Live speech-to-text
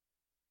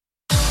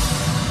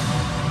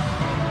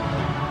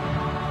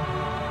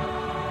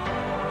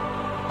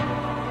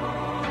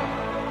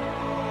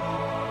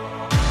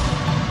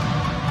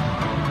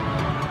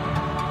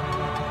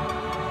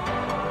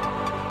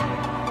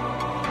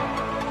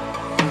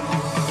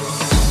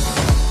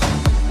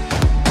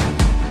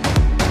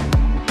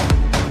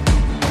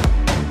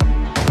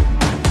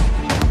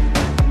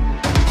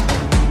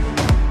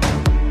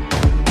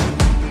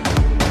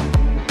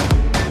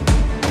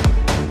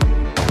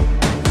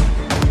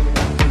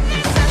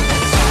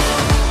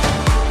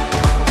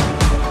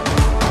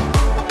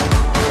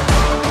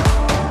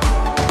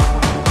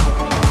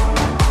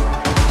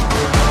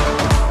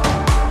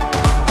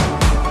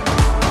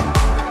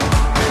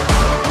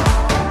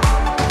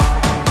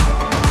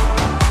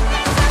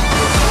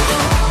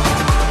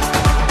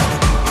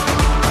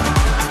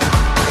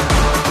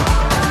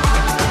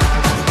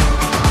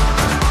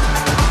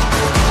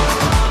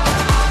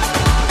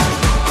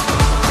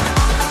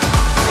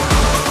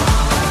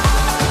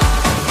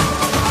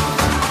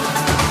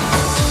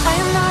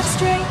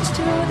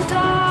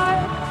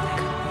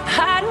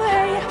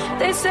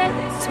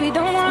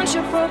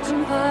your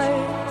broken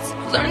parts.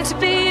 Learn to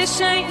be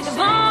ashamed of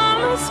all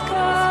the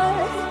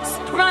scars.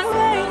 Run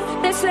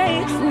away, they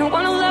say, no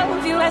one will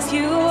love you as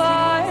you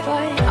are.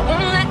 But I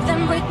won't let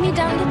them break me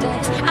down to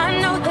dust. I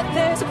know that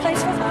there's a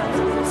place for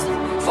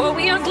us, for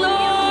we are glorious.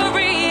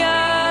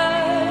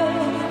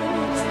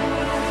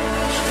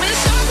 When the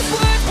sharpest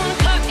words wanna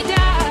cut me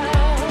down,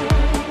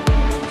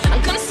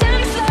 I'm gonna stand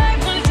the flag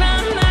when I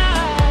drown them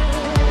out.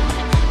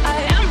 I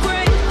am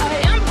brave, I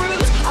am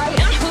bruised, I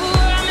am who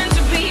I'm meant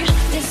to be.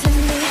 This is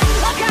me.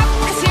 Look out,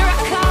 'cause here I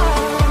come.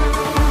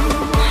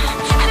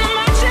 And I'm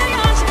marching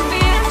on to the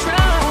beat of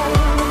drum.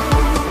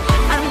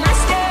 I'm not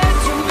scared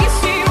to be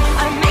seen.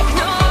 I make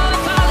no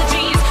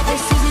apologies.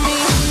 This is me.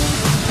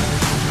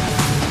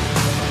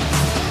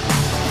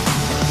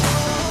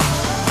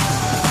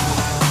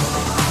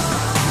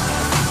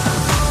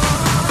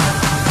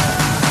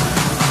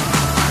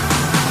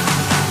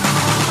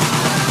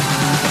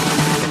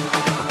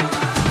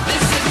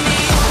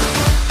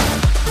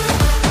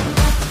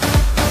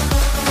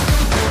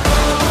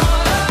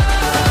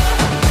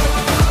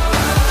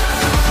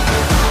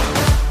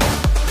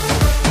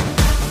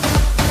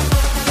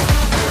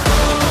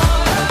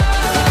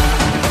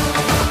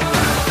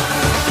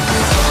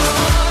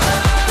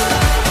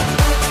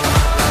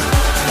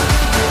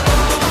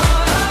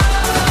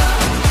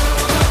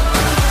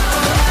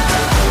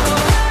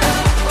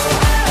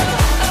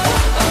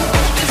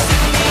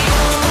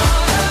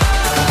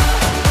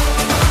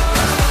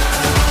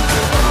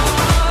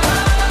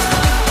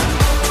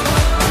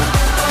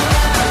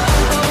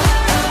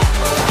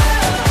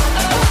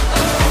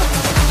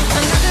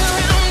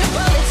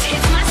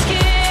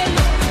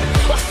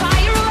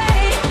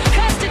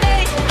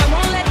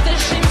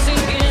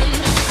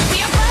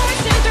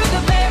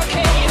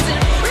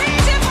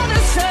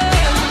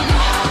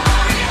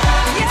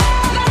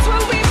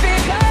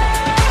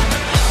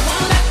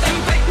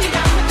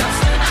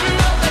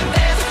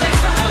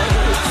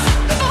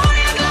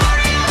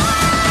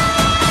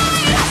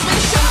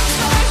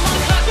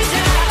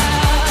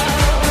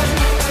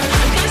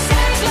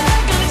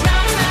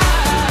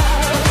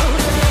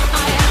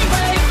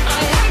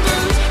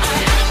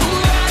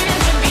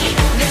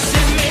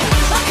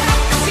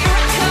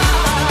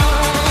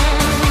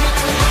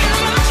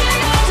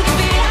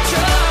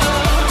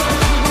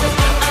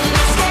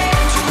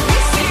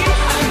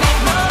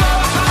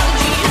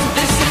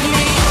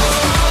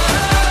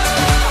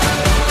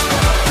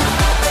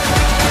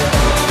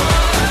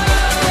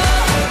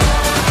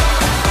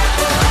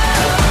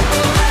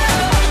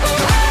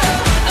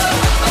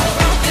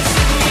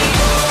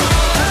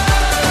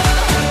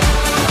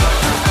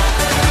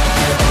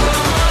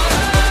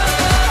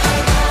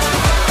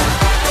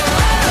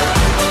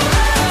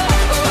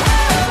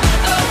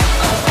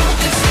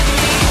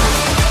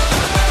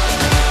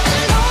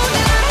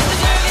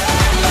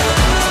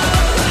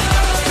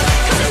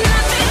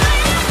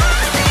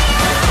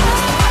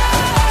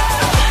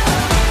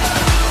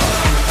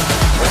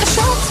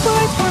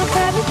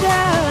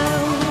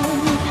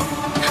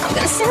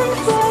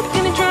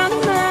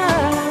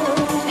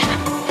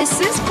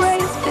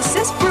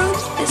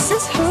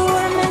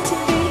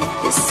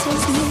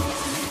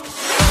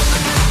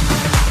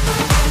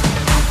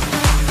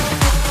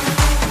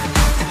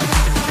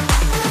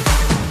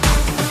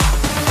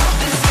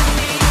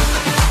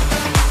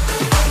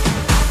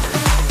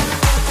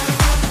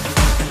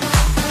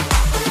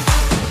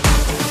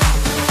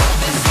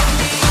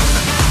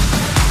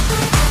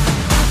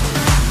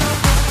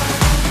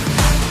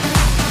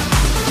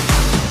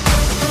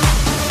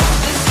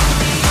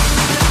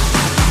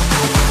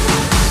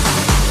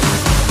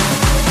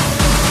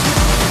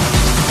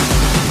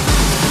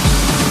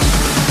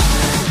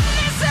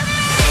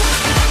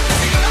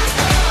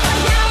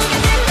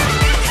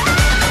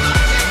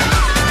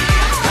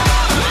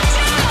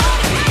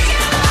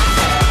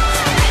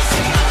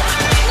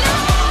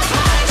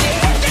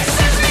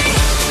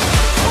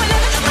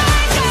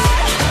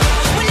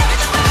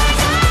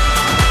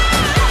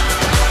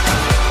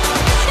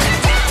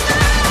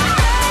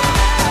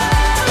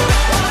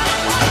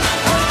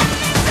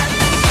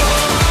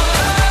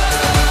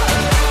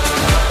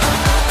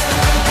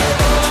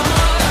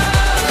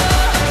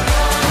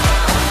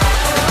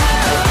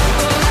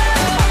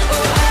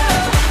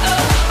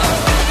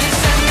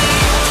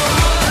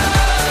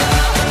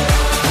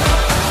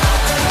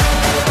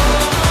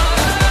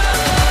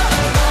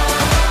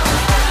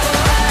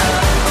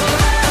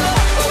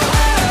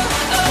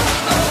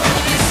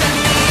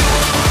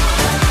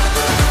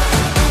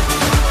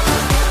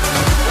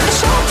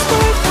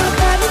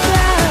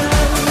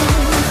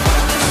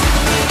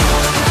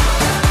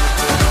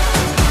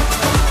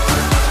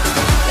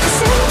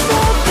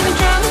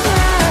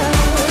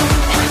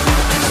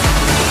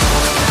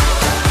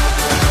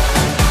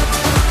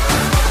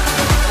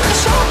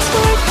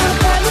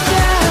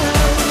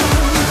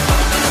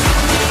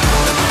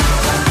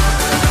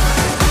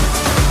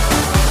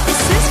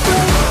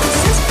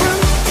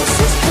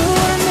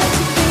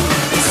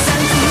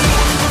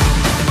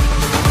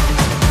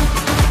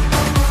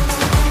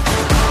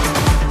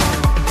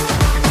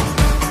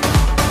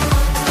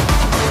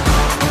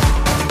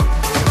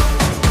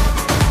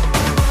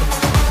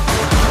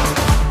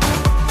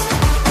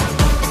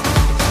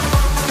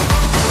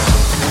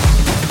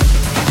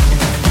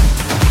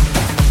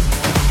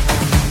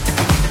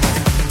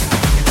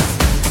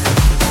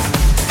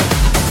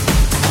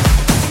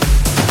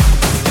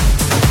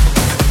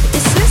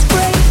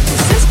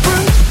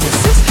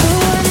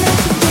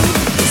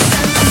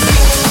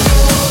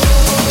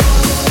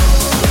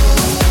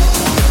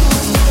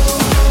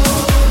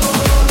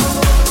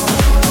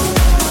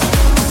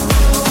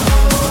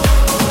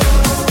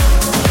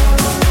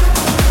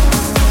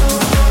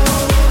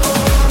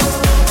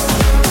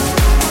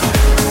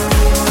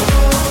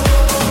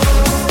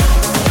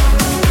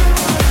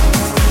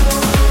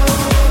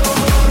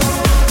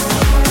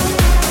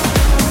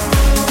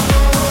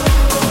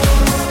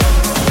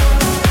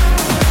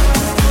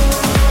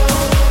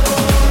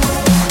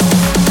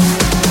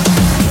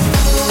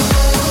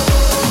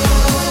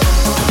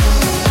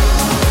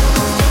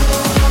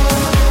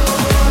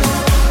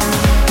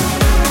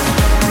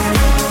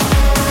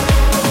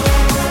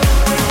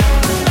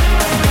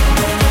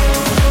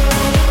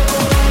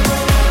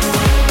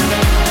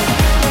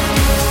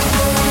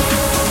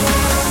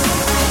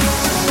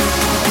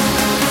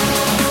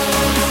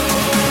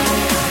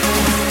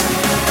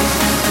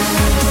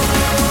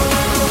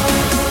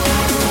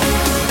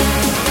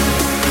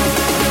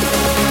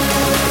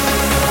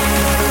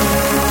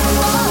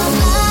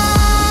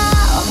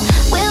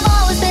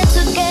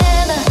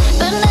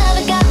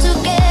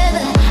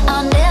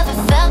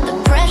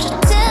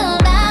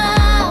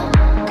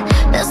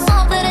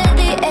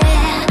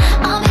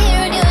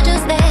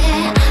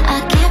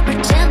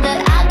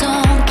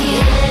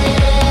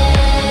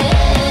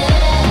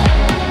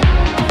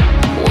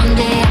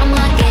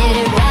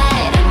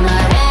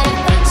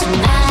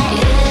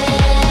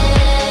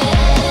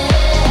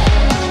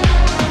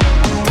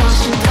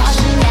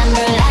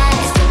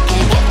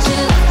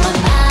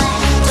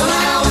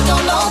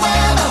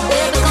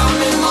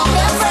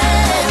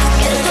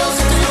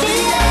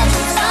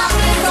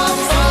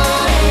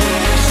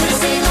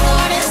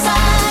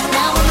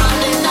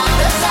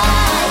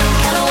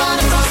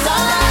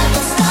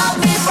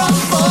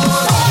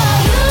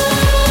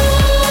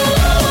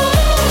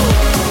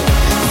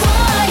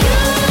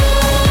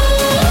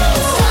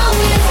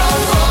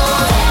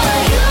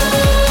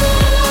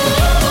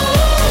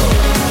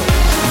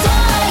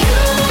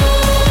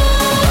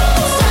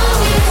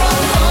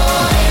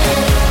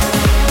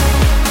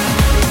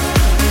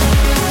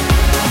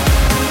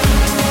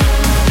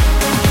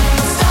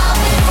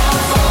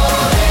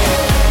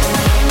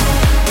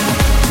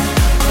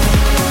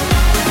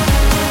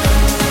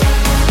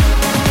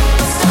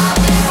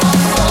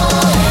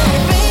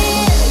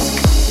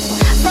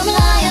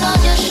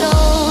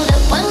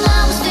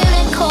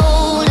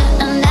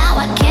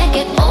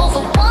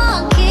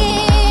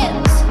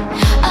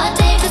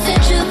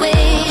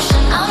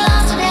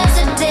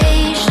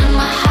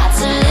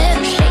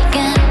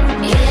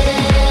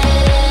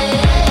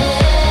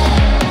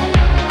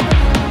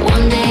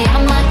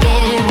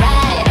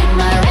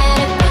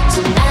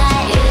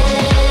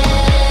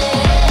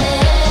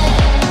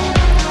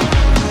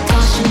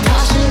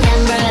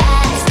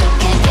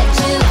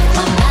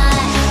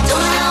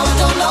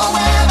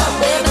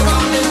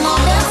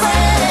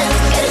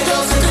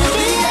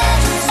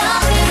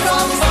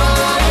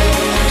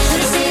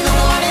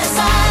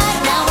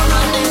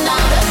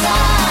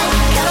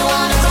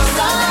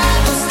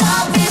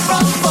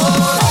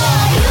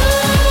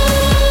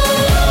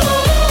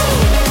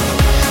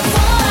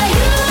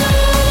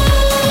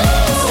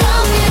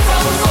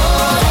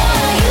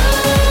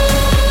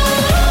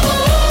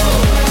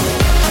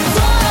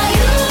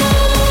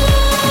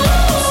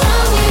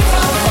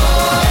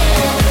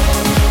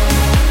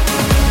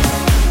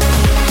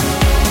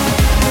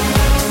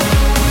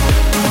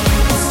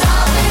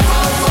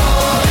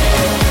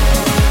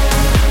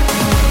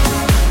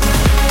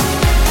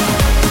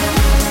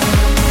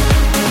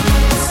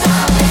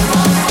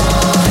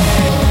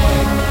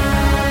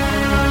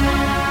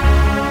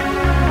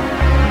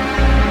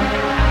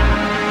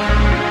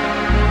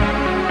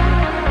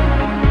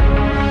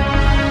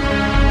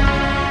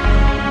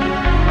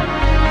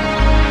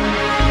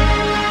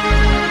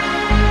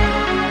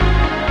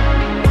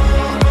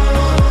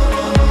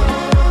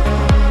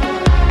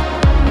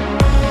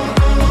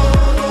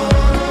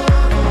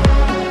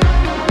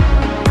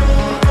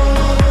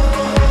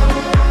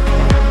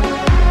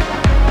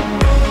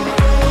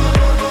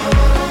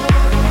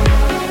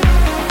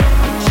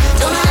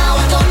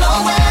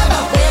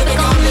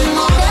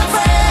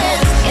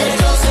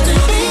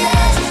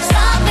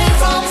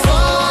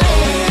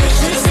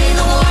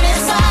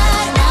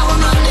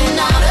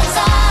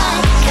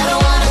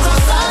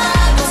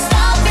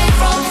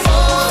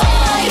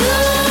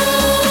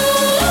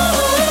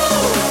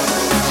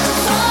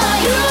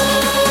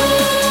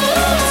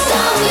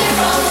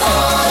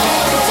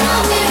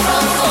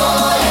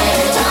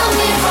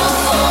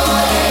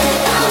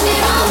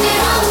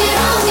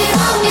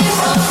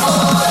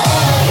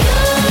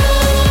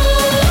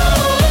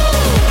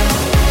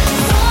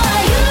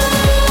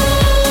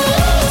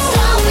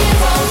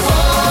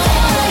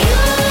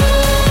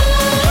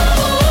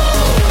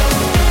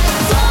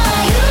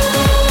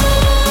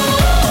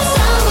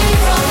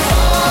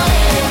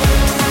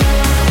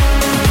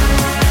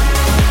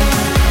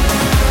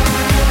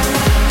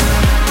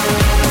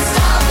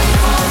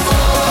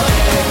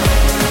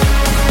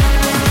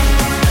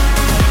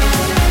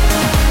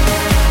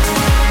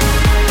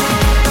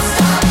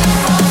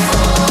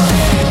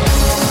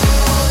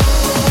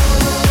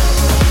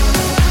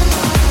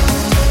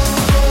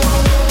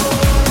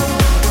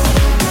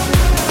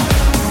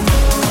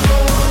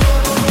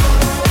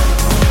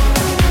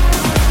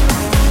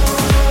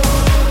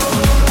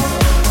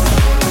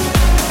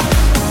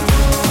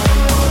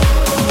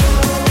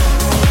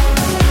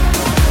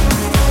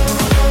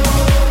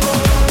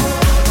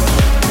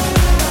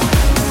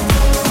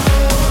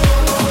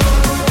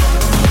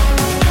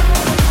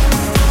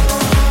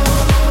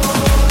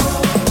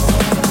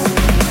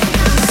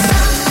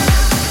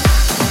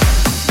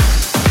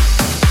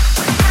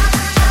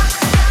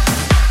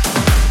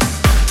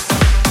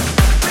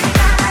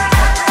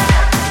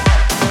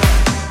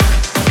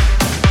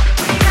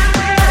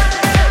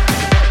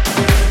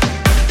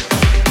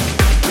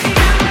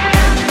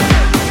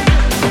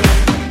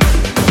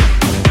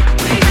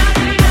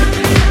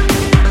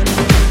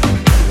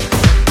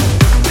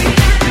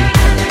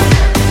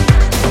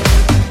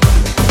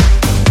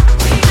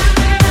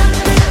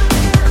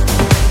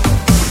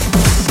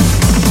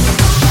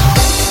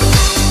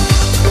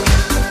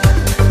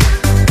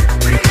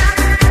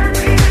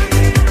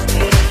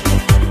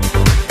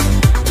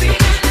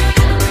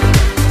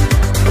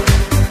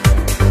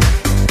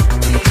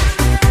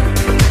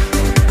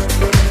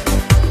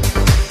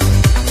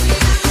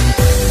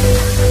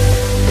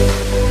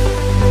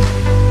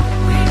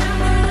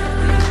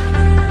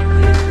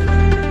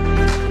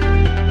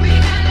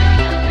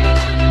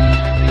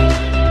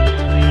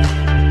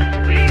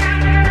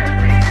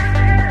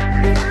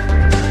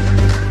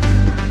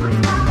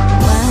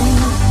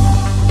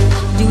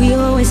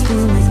 always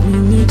feel like we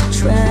need to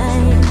try?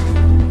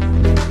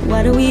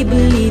 Why do we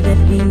believe that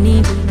we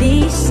need to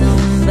be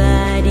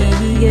somebody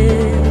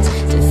else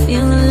to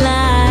feel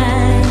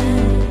alive?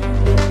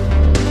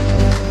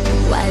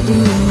 Why do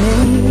we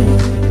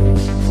make?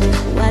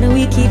 Why do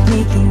we keep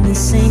making the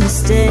same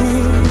mistake?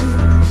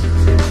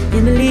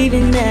 And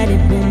believing that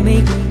it will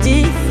make a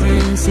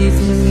difference if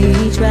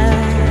we try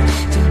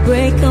to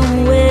break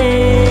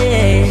away.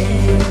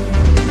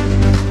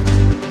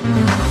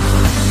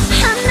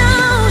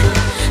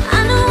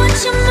 I know what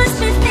you must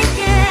be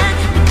thinking.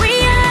 We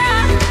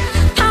are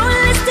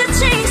powerless to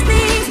change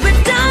things, but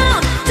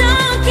don't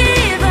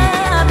give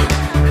up.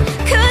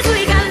 'Cause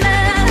we got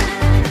love,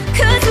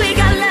 'cause we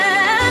got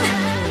love.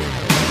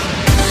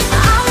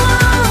 I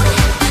won't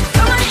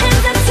throw my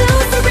hands up to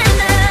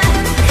surrender.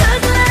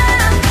 'Cause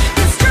love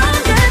is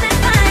stronger than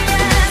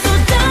fire. So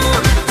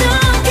don't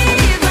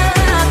give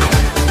up.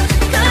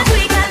 'Cause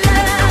we got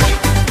love,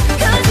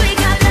 'cause we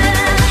got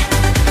love.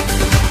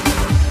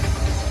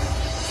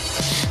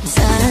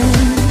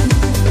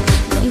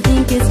 Don't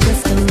think it's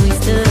just a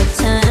waste of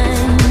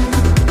time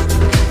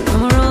when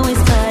we're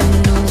always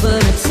fighting over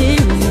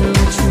material,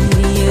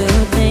 trivial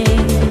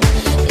things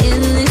in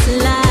this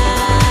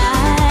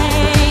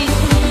life.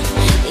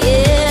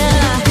 Yeah,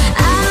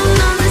 I don't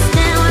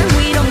understand why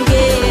we don't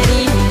get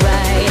it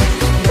right.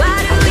 Why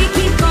do we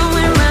keep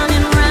going round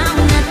and round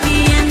at the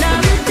end of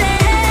the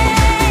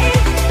day?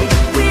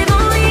 We've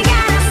only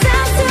got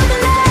ourselves to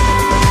blame.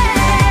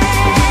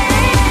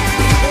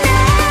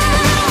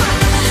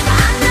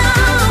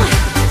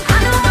 I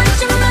know what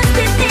you must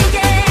be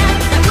thinking.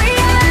 That we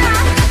are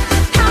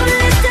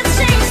powerless to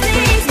change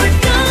things, but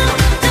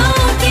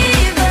don't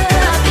give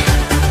up.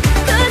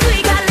 'Cause we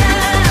got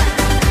love,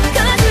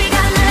 'cause we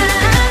got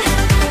love.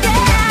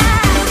 Yeah,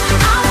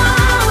 I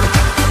won't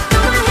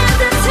throw my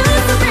hands up to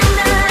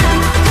surrender.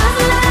 'Cause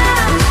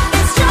love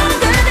is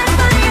stronger than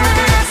fire.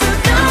 So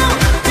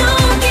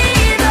don't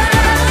give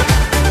up.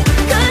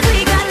 'Cause we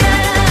got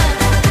love,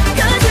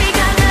 'cause we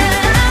got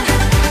love.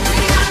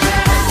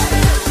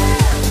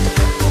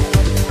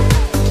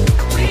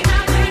 We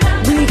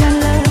got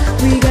love,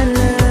 we got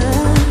love.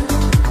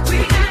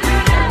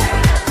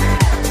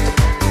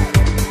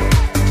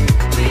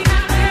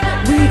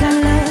 We got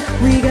love,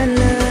 we got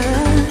love.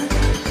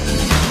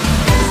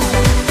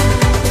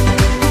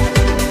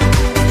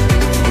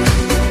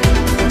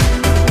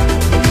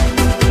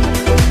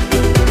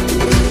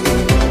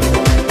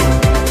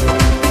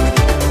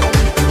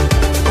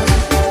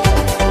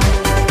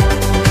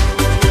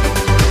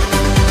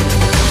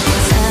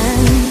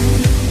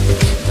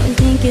 Don't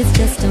think it's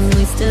just a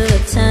waste of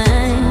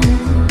time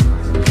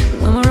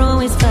when we're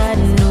always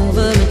fighting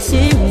over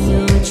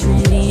material,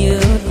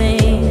 trivial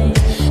things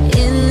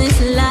in this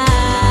life.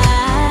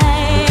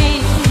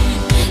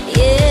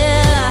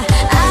 Yeah,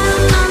 I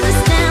don't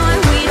understand why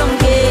we don't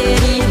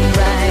get it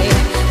right.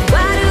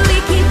 Why do we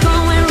keep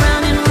going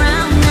round and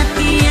round at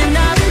the end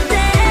of the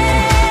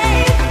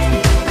day?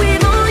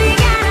 We've only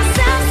got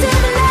ourselves to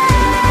blame.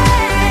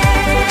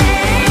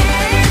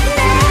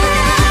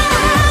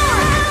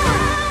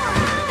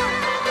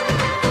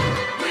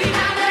 We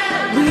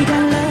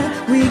got love,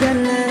 we got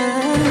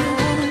love.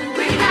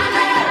 We got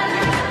love,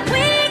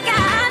 we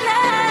got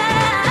love.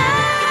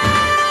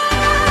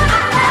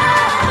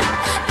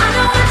 I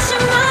know what you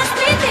must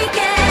be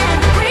thinking.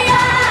 We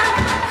are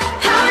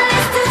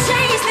powerless to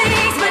change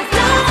things, but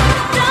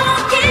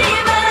don't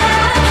give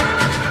up.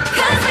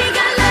 'Cause we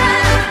got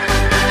love,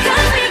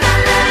 'cause we got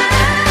love.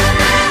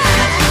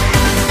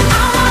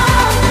 I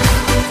won't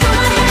throw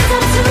my hands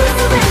up to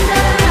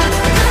surrender.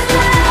 'Cause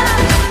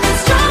love is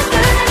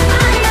stronger than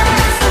fire.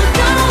 So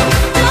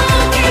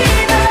don't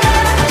give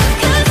up.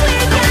 'Cause we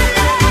got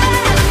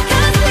love,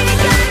 'cause we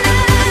got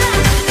love,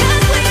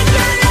 'cause we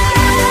got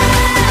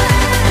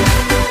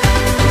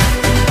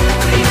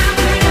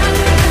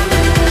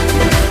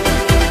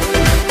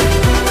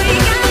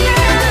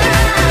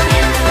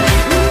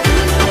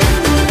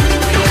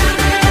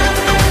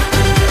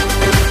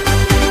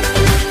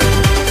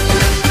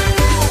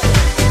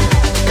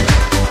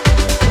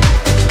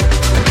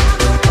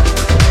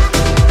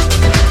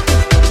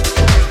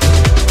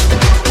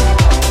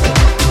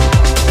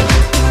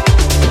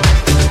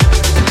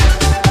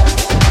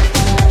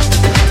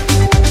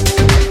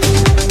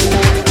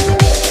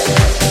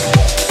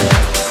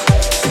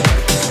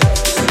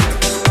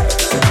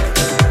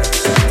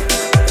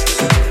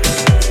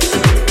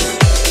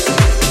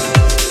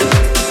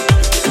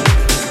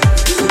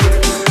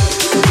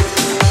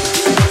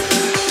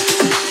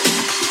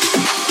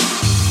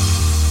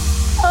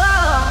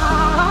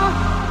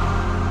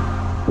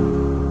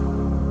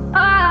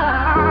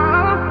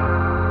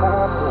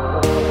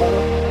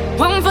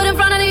One foot in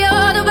front of the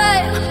other,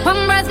 babe.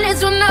 One breath leads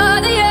to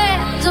another,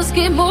 yeah. Just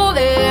keep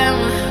moving.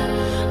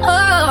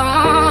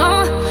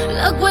 Oh,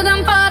 look what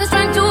them fathers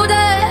trying to do.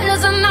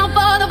 Listen out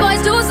for the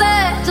voice to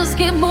say. Just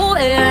keep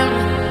moving.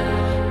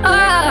 Oh,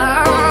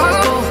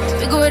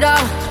 figure it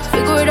out,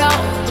 figure it out.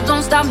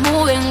 Don't stop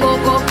moving, go,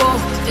 go, go.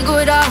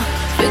 Figure it out,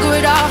 figure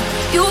it out.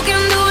 You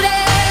can do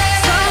that.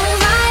 So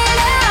my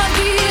love,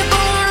 keep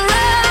on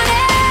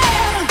running.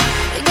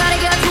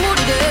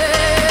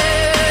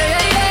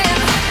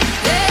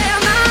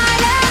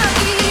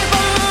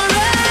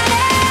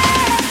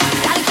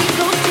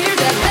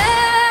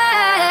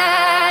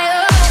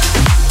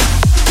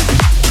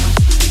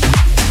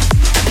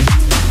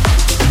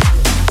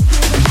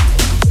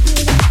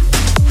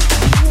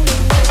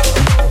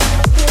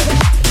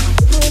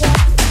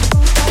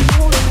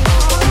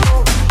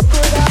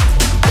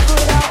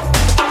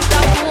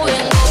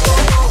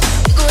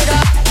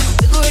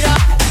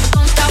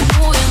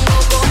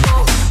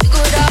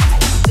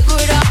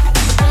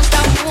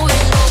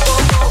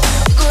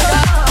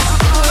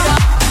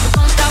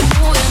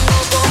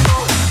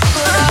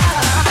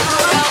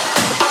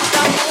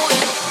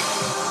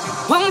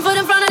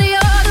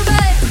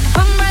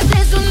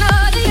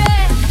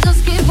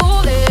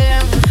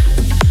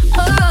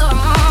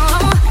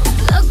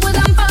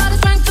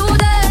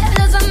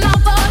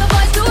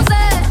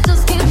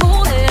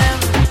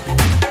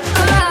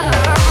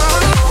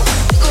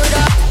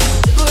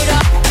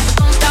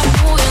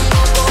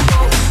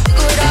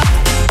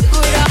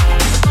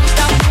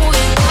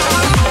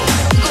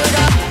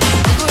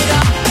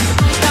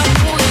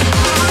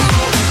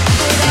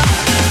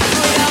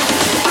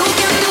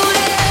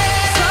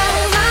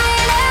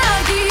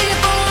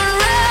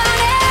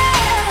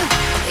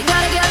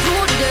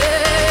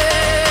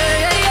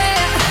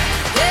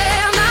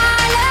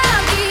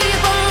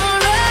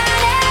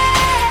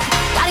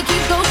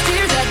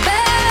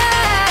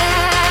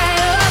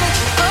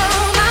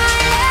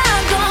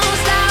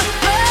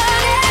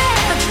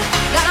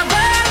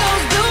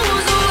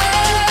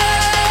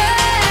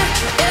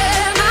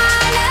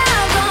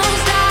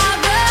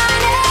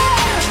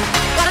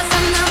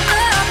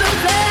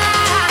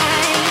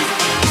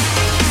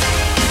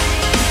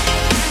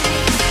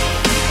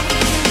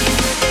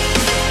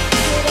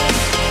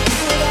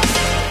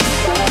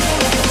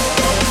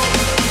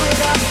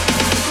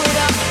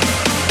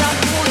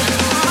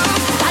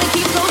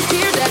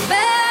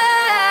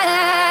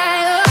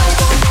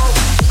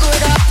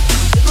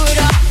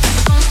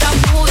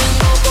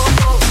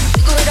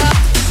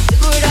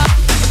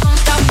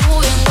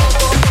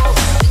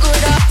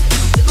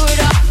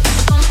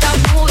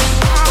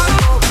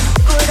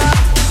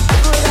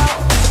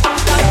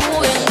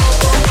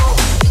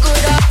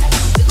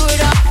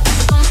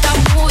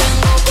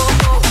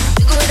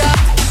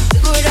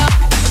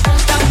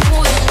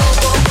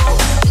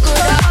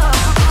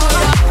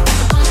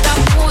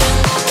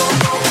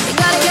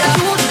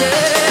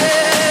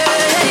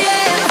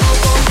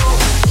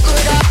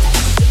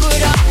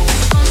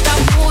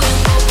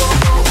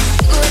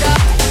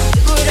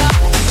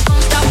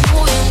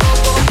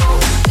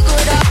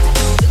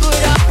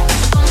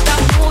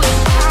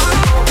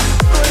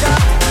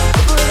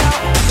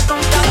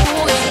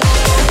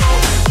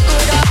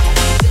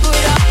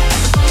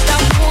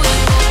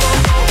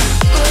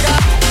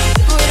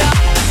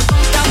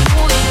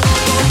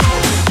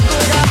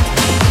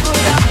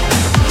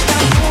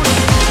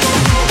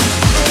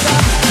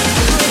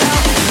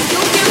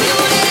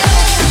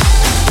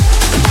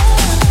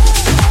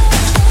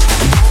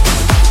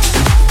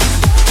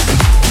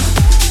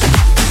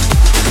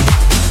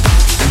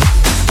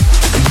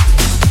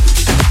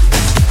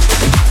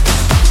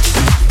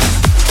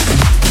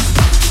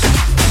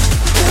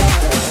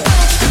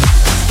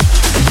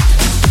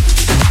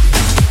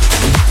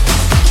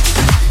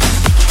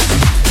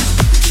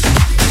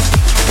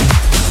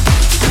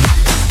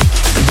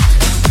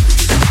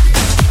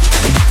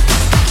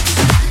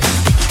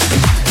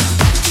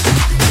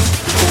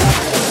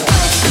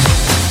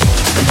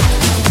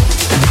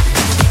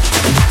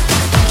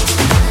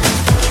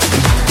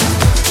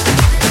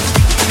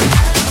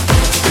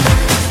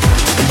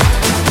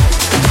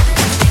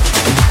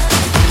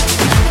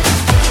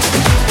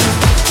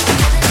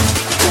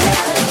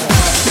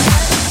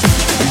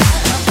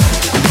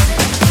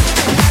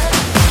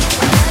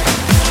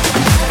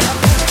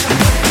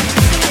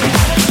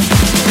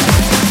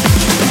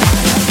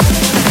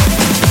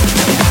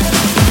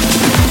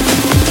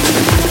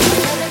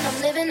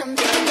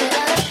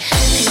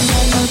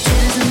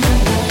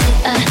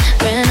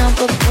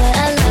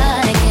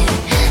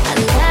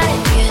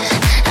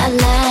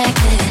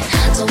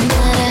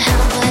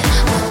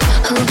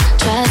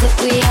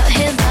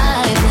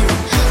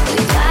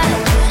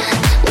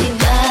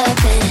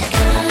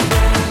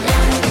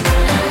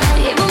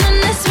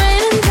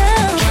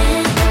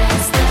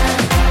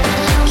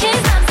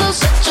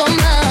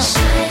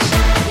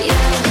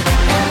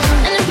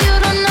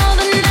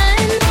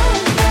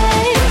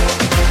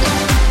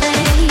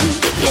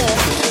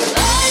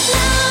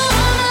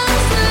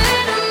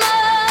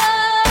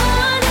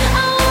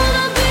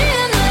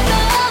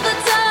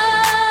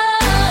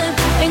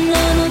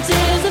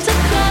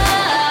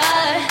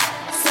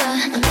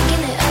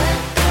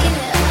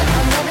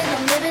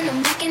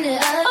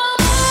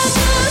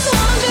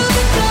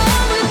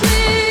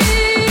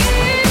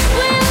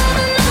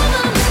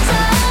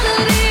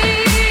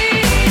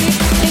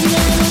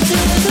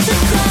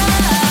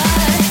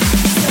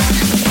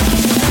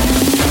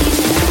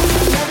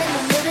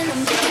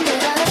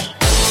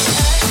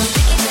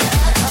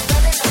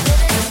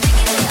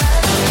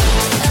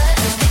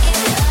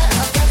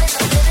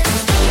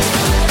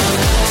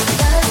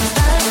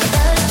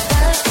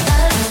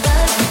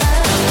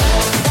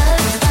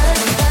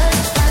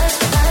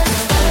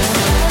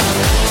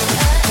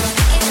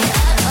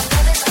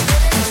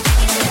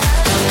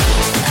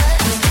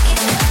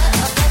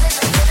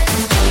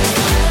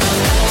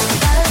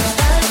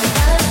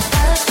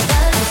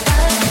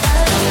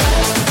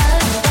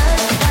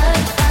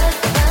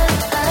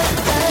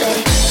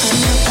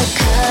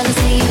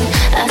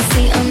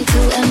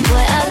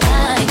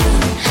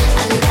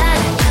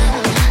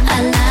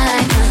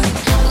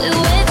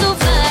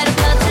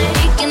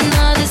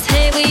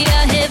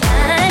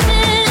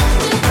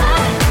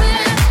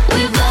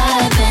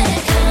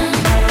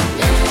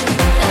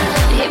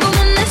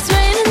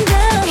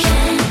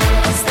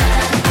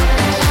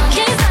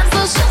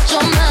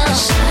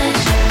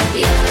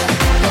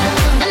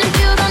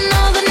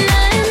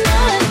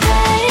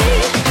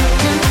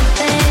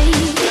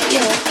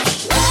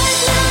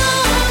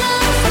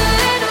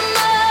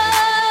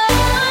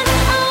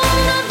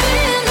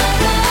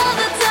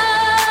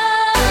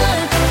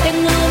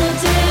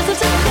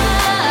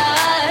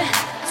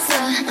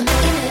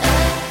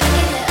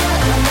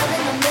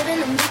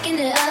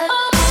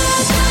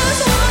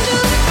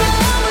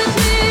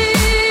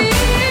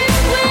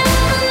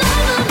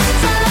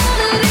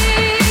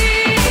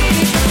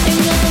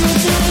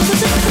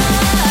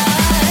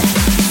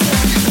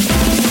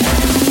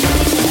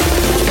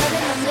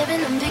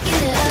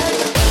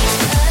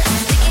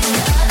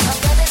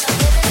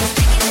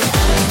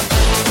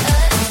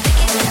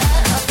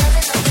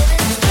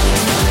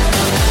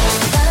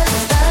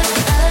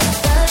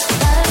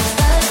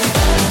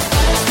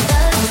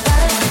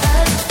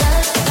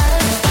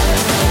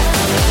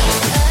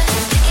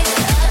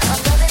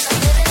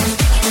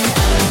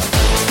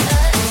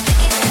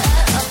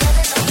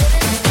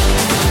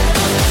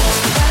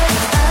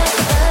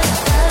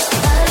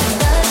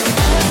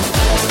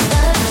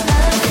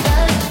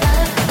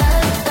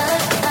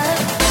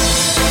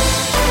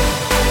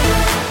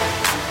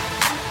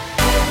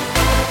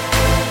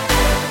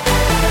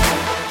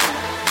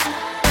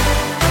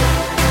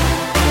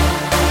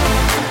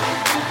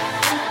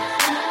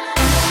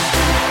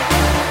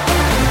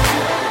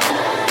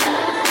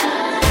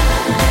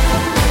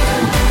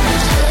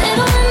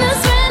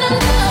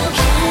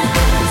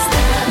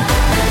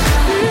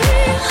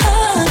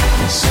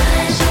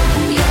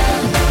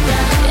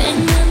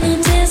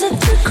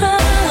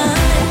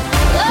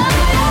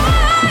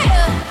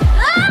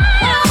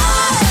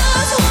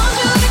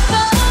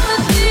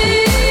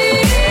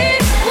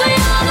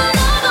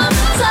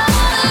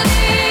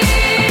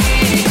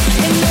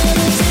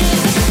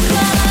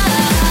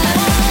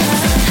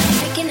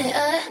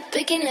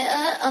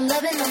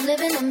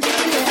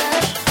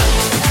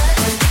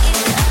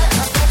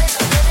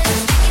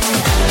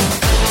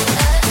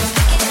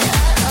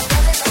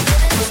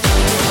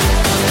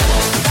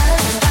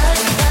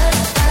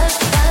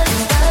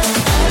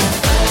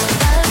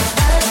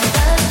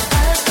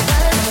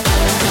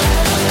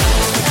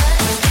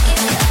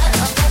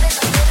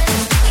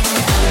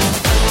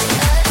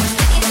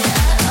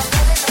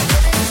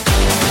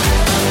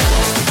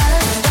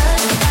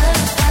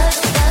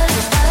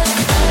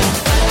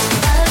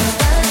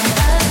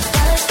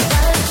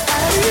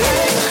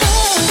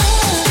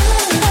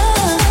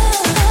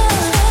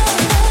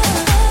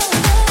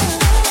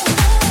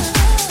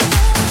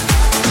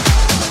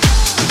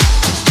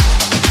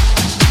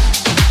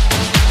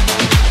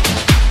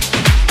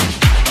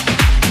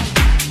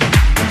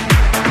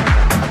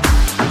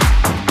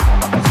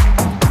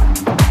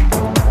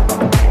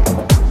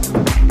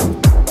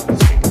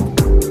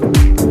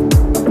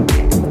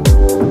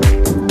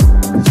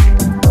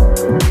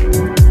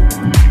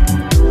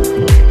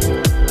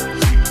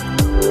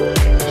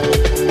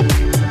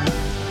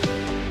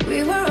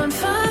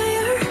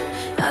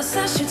 I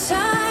slashed your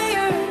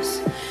tires.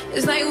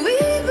 It's like we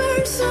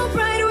burn so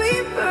bright,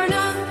 we burn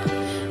out.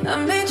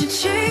 I made you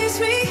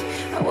chase me.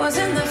 I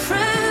wasn't that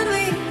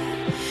friendly.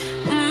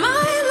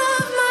 My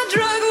love, my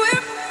drug,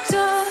 we're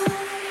done.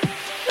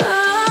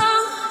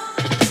 Oh.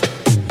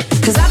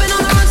 'Cause I've been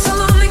on the run so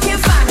long they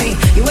can't find me.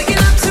 You're waking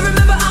up to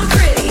remember I'm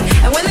pretty.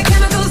 And when the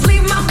chemicals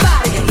leave my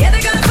body, yeah,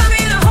 they're gonna find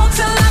me in a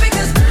hotel lobby.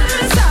 'Cause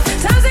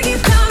sometimes they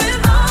keep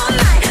coming all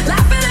night,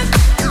 laughing at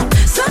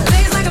some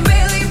days like I'm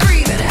barely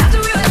breathing. After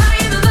we were high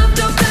and the love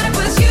dope that it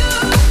was you.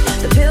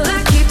 The pill I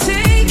keep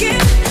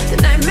taking, the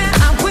nightmare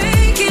I'm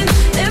waking.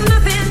 There's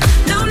nothing,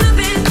 no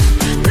nothing,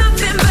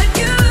 nothing but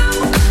you.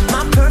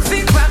 My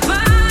perfect rock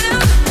bottom,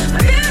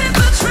 my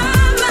beautiful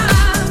trauma.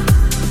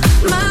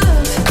 My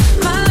love,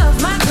 my love,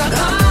 my drug.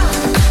 Oh,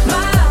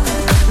 my love,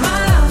 my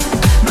love,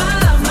 my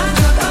love, my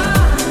drug. Oh,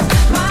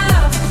 my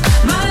love,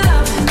 my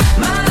love,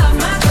 my love,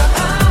 my drug.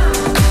 Oh,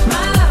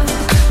 my love,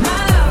 my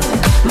love,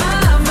 my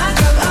love, my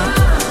drug.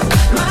 Oh,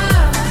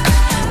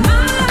 my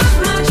love,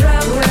 my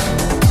drug.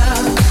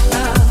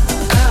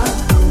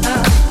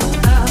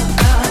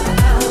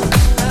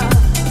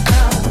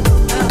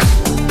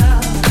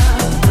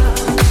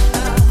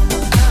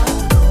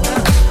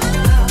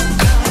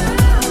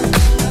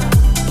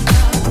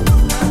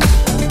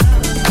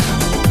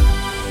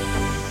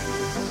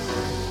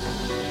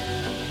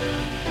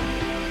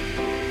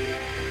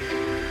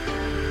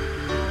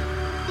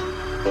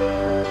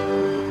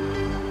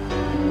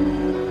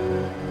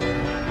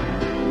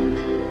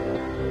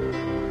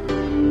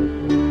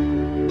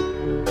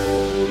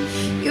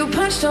 You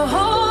punched a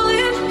hole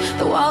in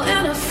the wall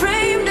and I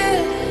framed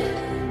it.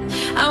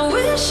 I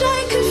wish I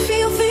could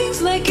feel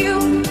things like you.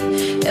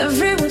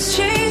 Everyone's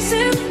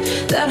chasing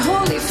that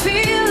holy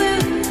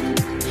feeling.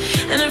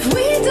 And if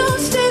we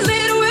don't stay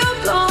lit, we'll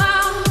blow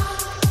out,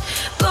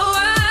 blow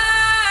out.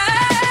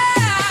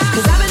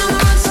 'Cause I've been on the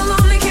run so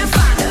long they can't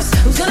find us.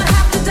 Who's gonna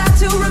have to die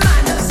to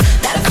remind us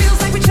that it feels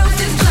like we chose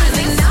this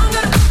blindly? Now I'm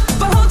gonna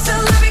up a hotel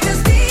lobby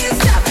 'cause these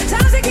tough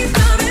times they keep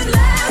coming.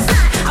 Last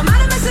night I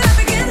might have messed it up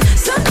again.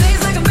 Some days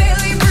like I'm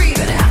barely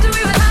breathing. After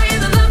we were high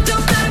and the love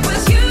dope that it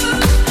was you.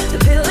 The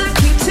pill I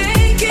keep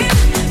taking,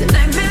 the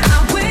nightmare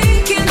I'm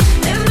waking.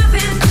 There's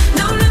nothing,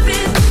 no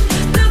nothing,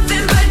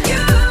 nothing but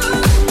you.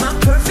 My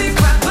perfect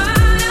rock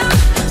bottom,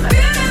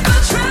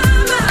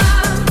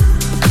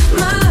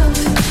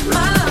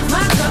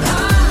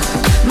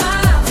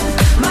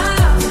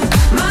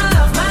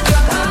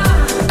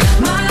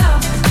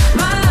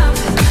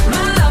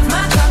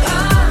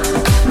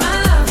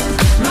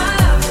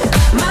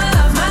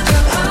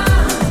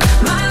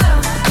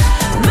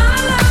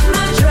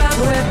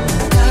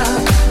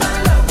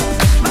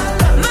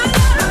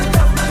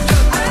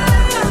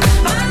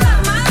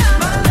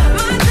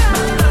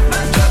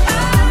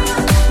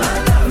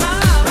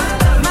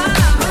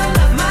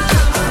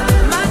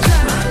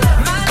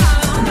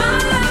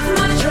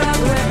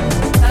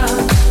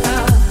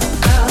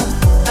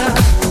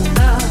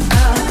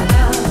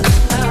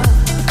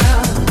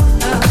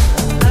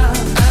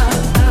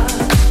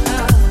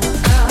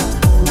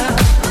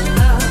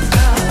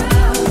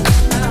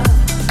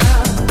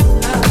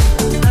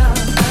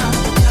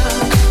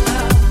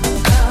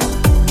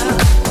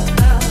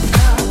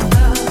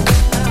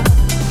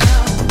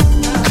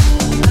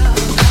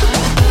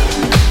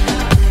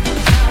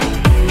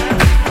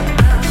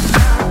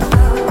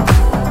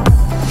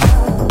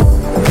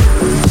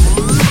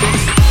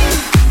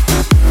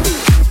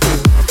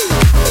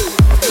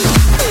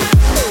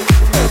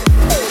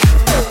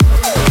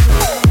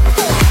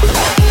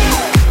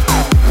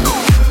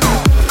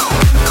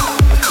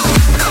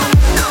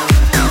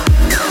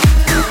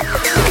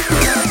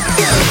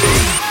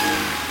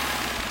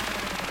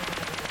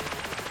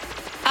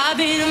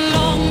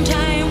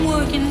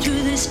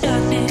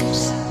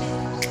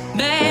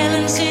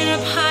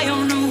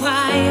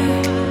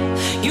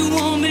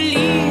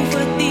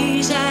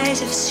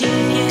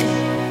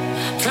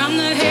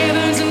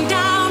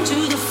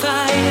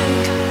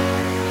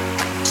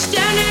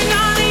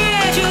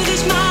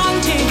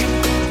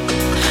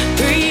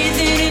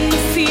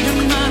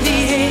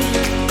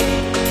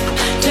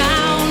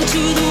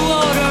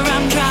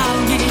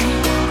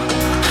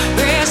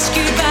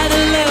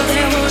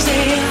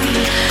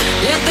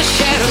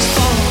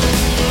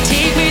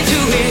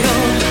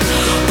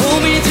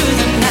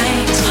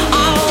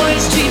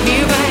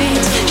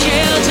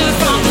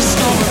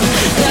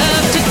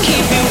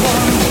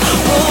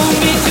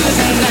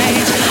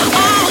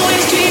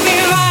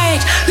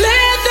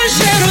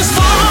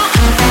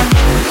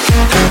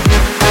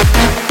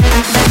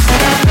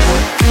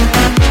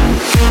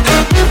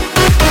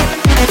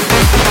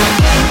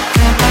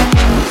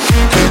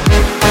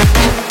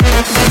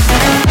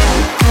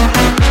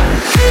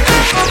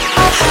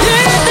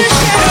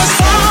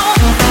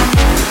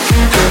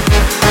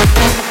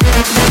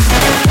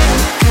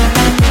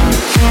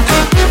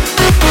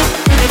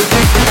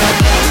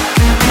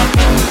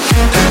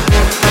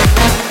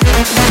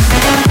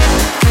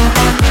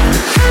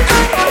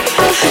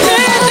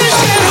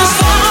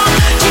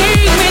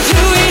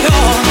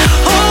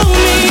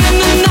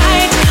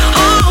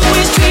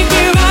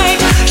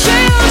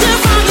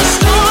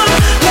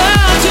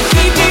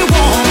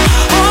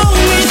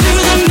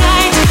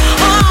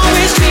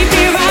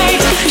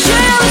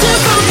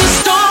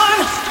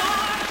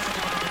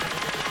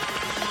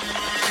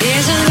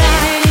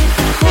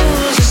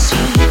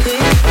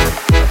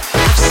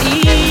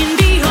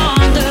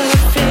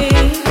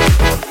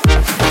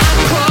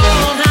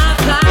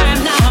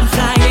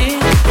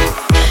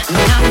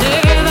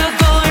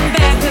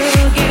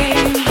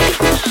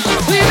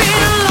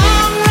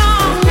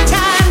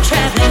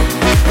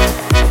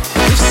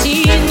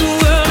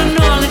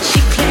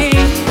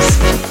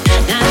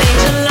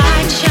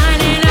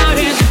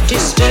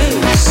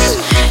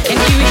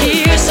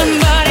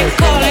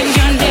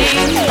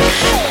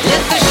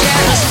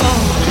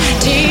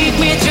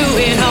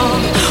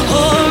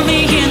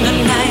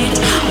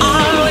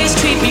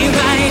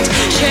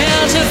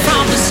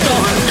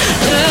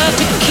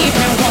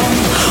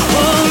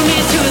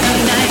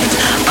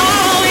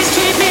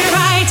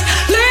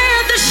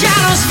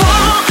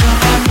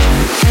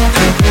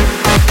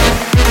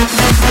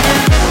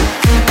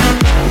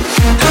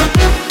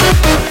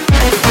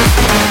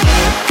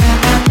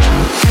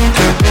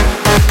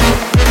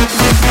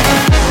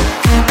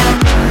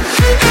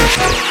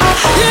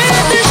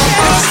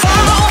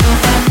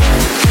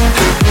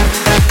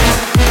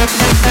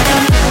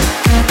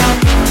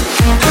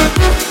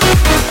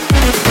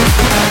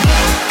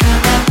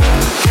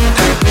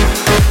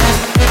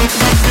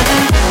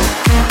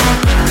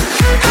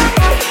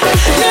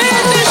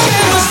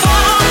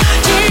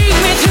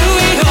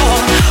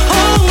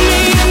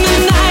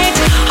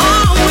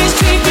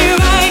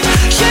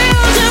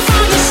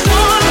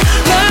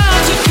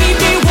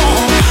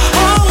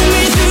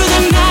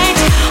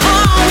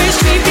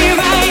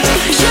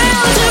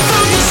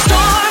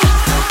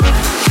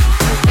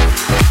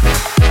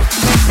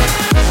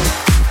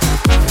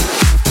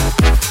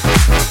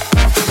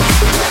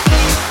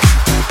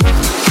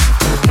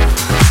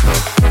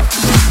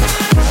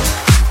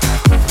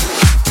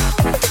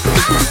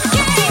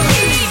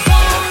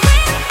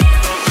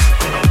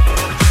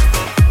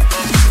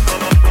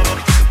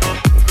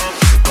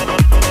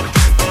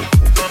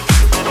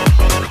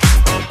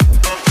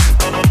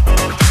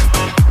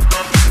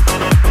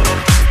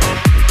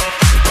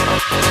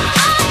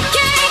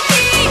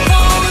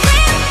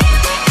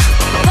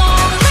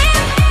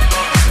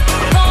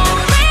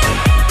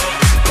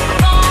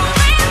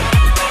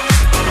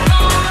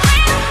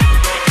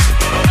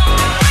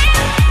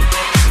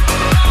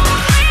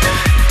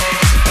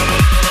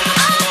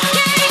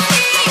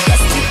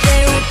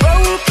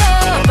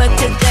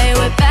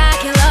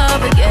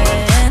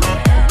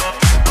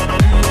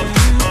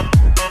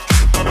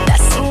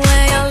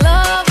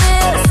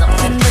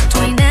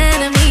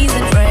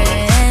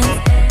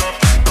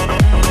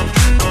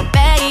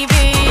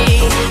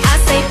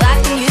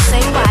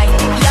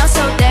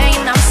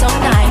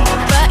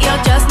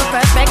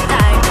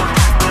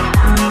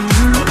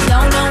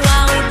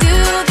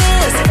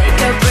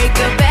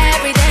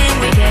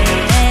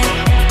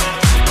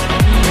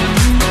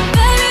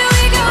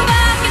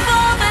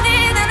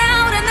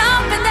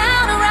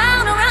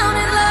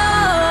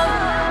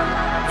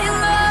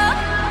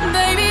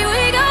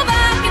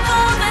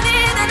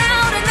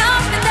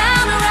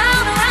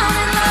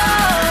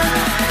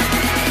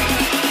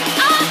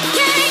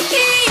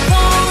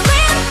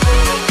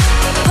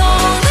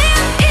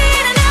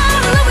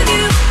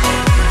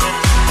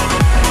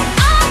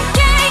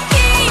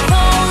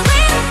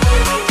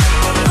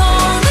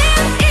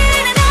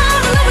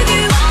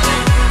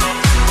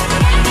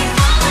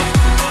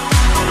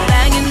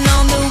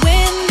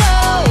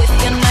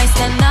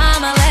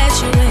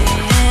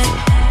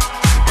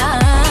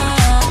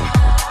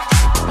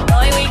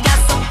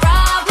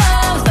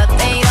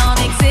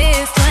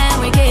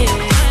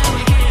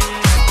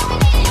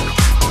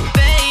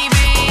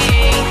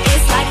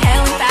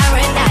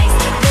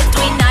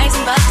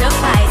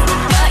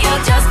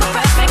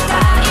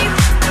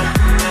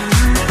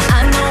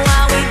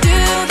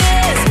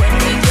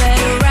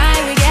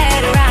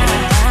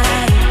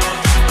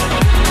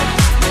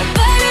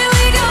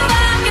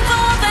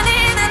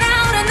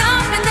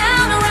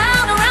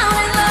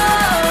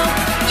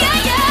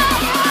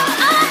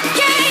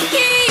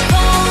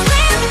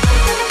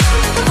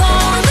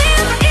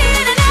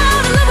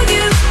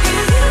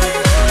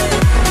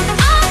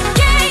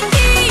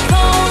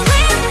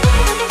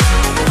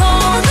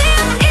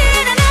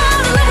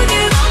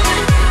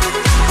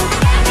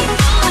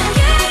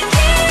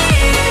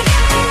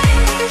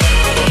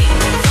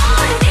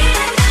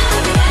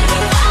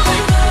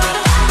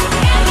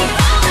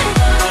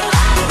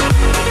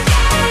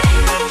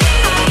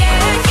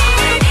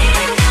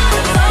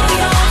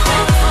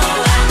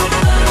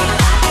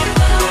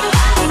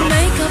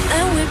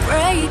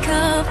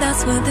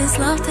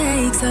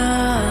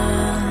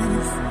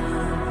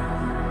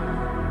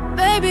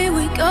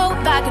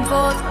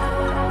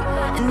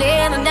 and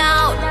in and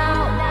out,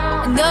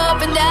 and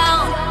up and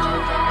down.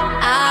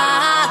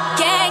 I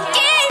can't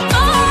keep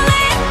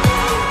falling,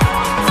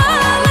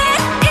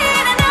 falling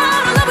in and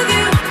out of love with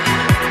you.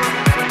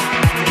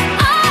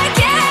 I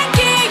can't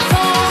keep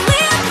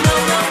falling, no,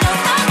 no, no,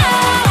 no, no,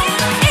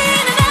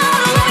 in and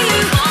out of love with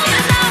you, in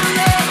and out of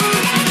love.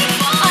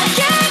 I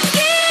can't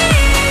keep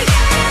falling in and out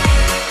of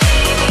love.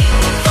 Can't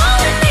keep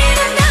falling in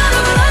and out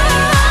of love.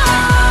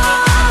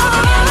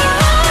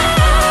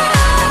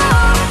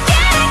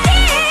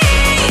 You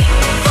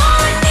keep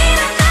falling in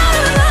and out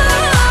of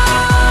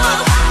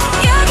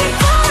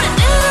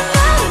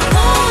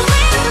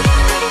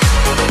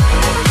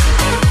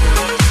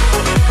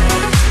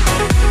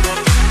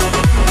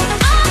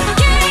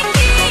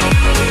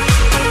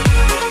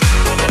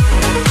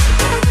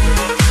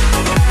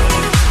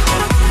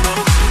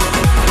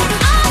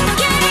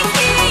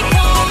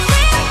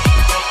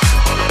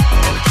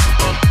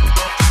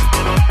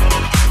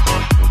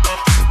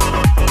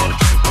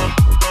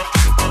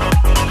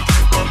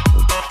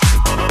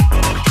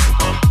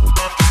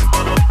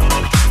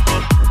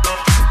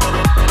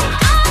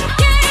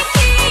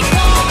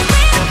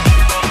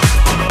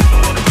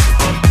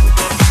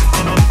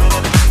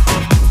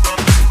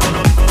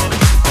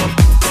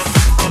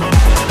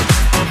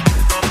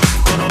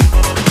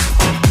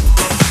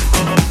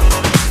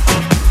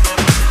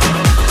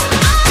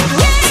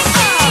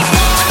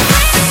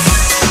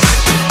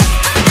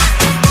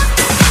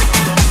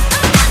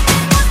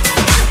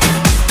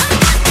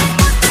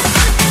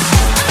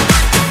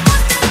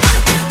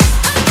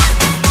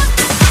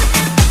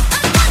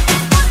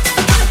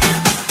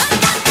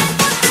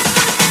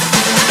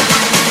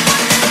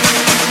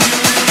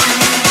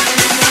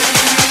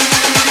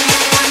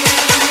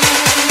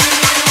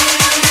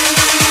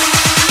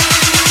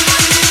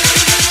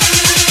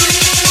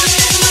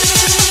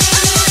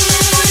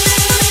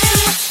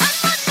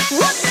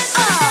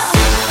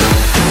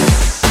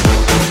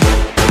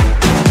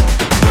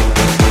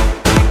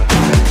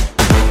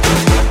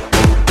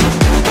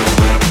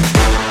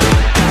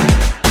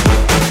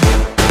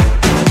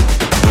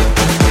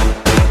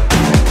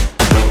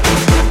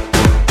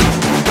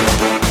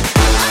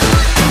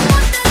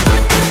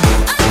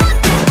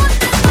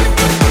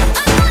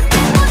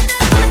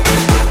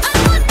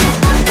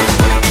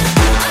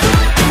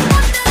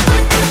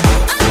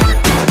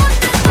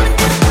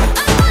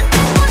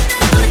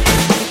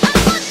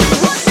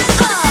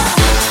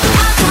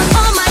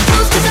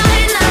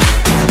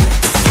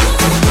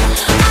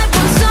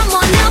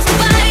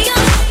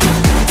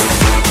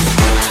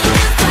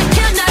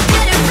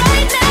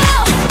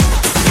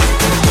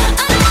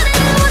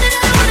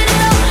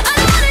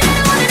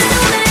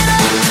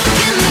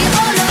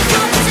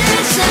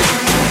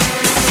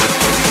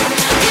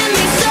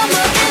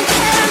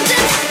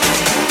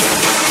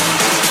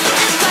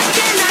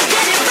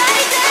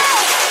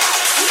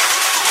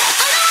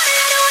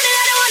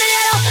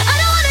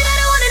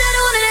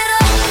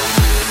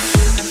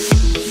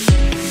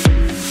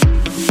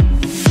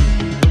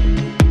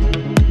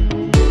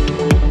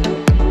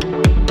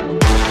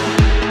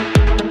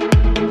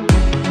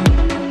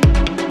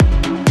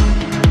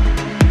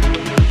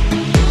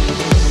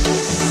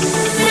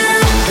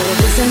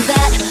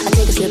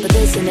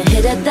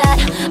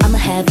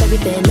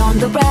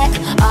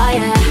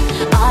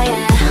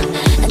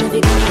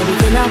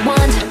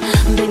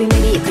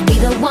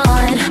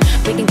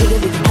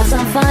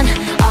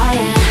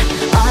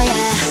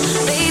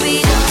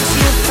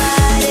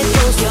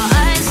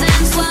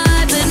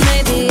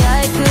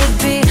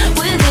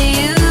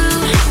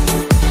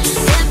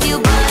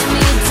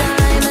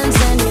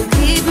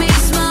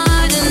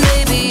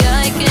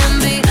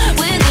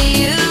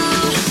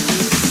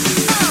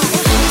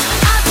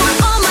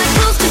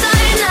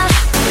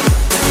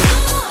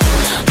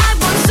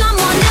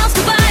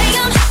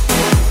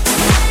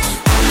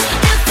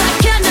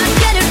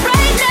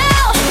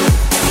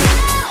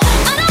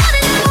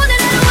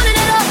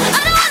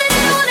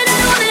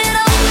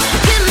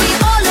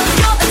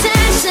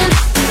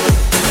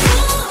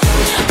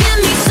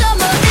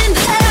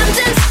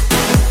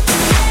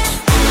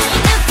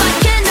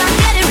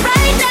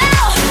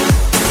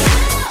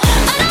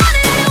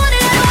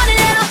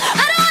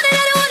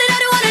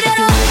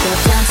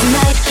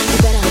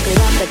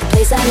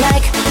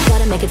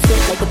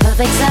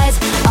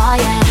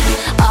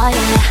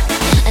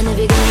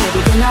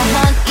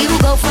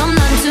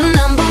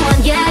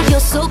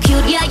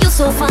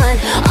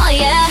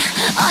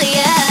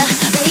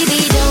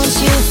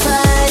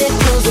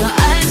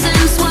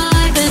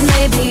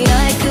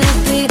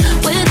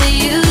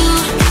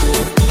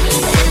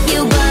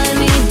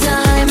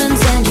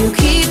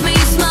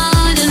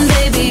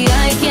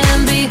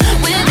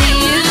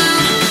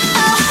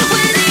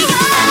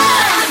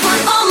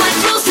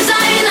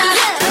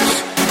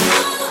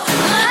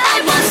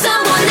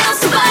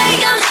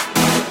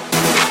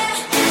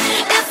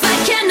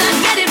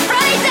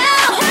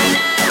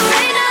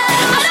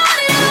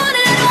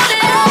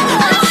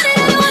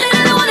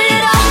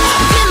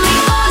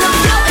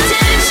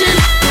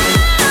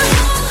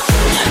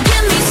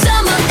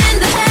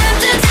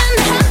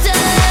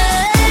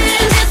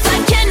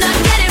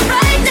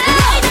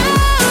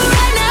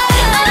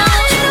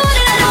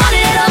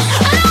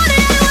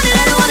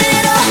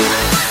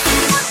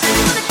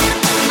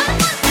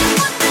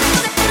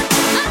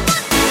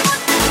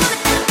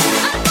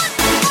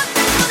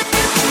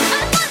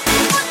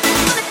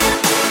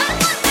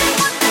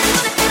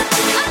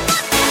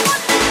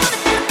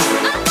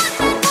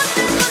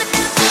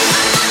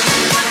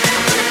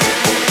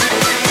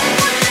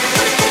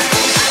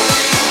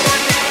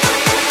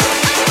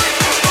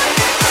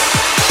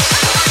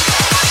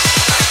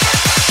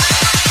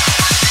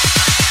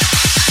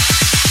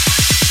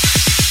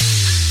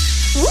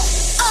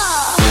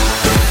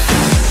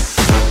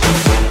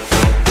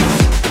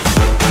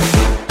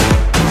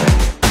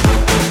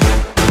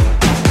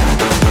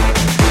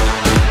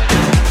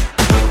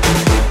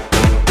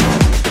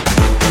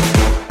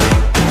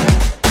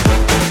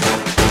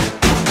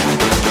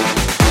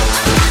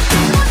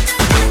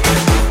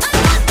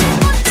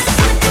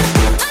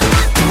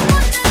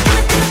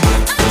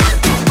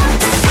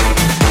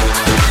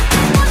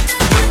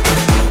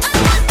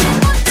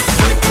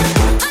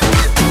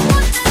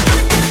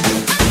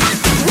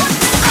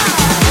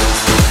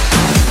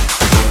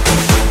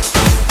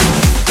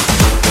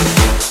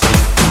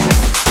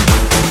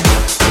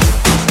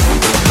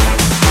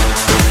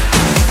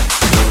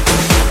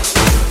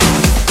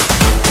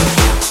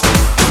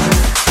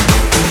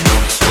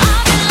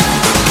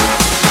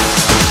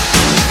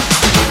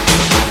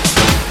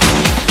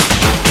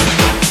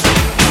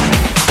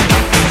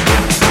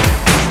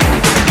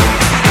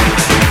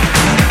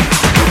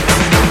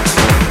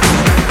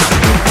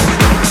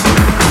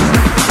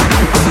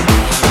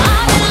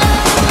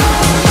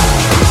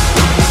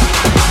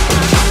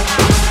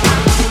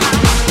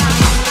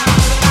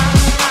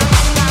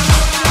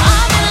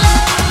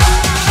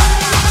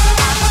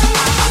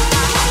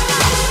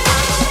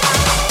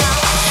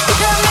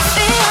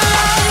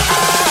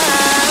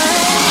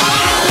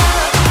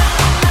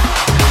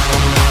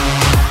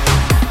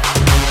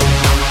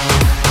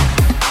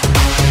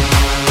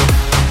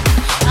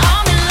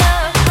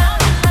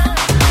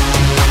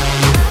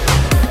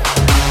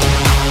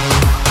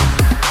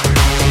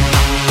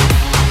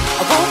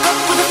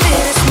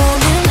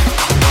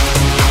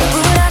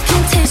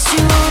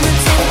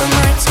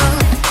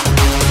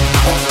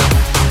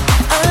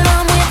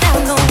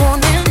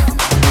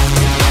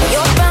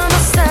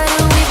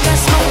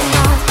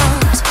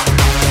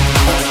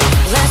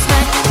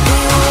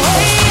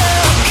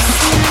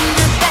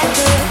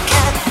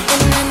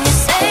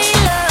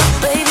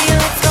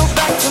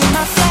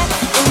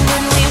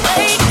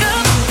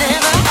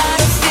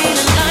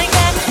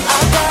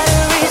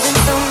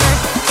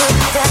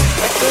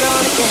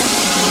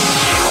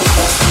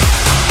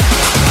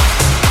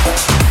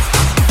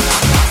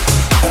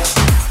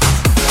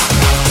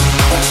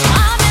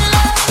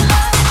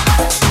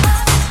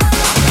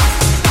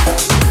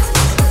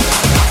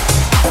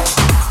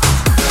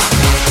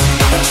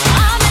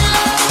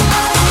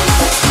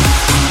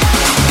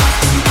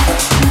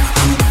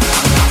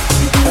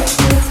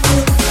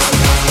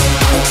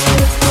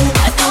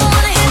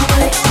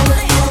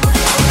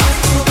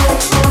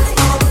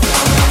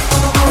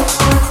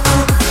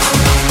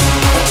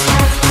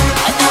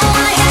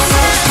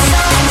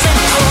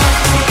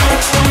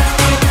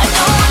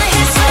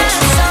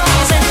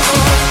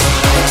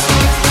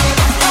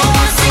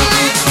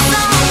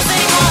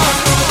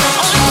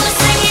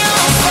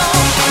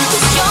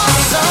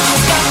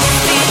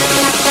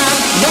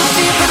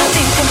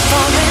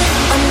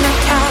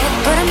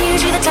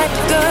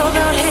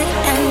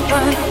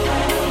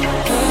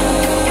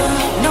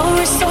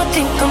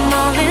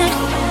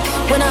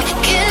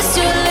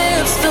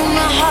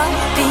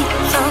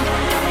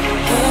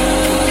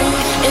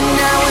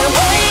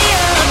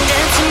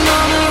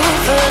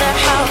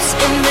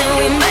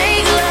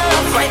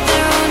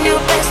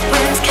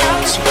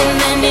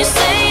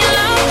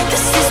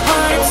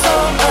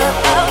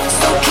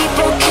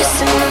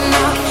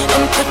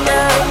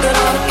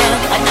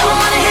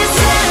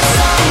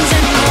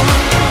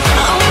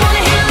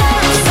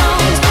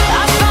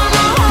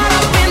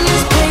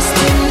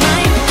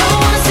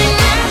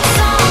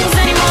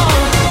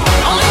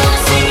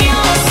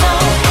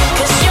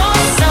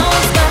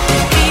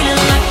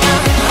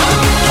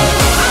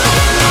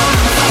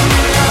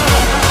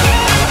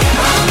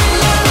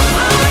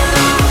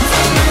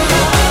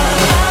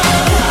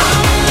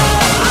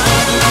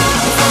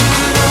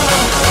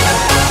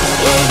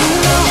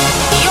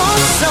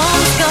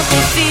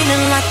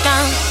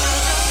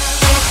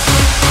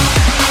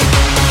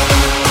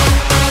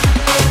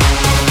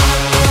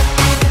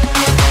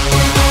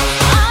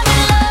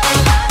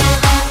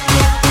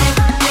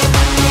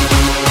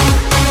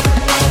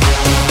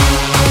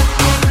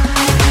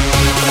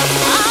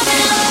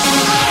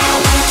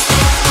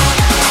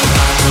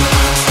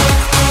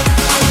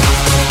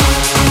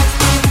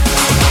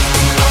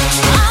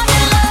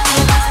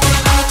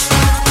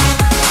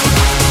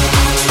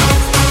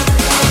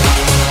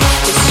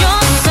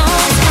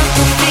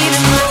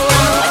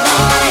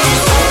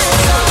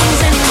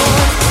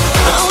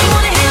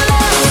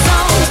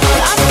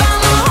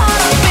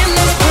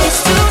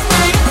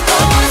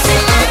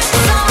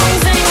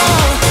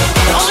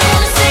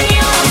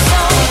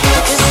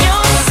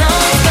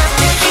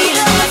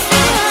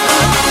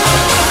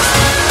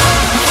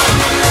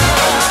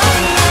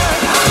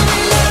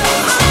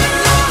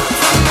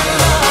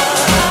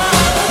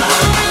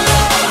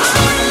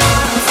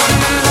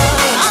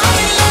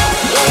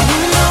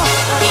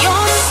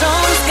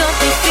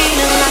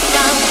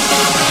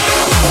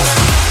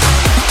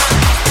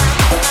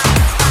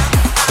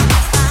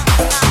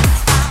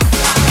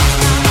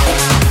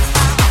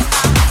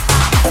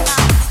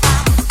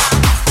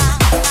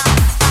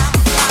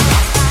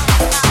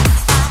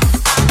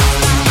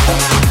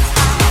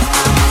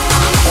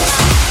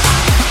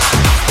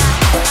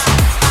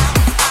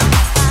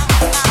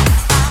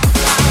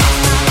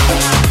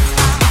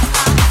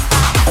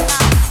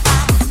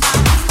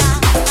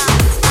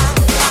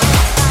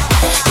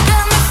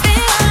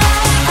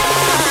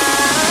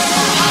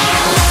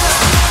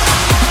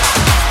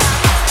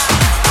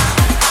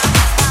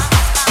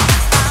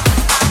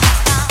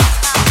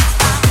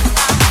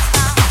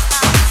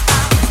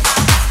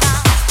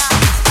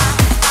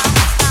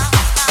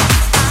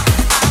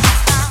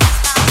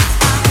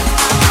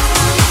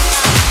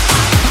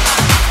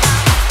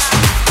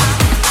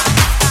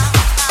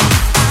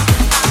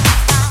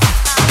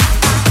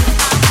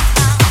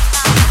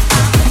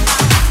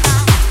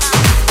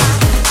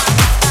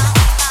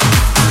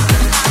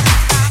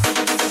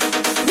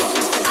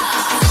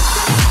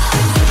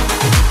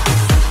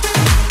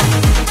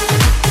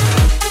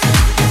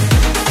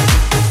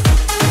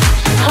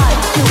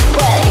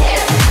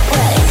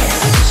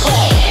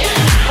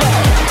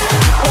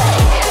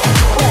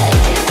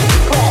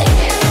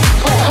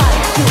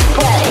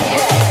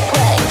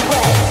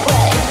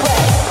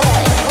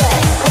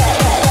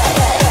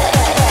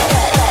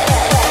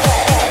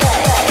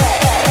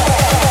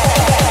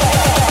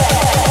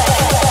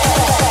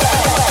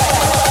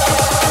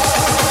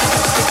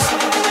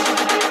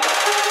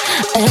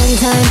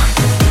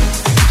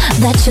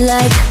you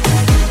like.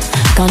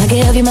 Gonna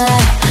give you my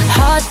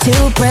heart to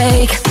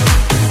break.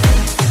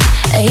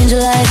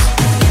 Angel eyes,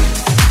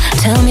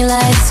 tell me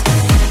lies.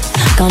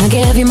 Gonna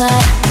give you my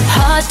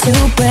heart to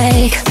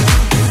break.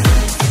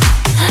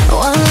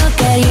 One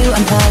look at you,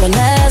 I'm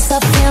powerless. I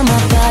feel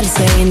my body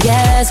saying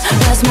yes.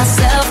 Lost my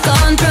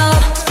self-control.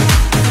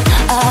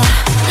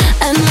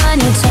 And when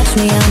you touch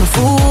me, I'm a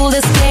fool.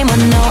 This game I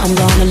know I'm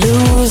gonna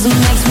lose. It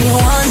makes me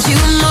want you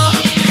more.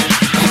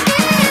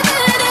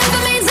 Even if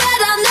it means that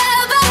I'll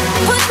never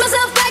put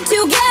myself back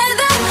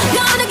together,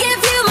 gonna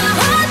give you my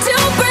heart to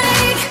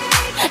break.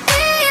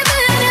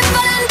 Even if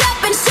I end up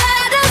in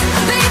shadows,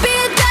 baby,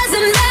 it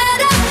doesn't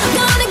matter.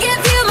 Gonna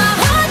give you my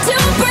heart to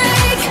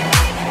break.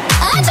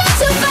 I try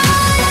to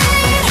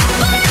fight,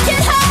 but I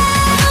can't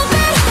help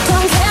it.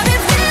 Don't care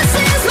if this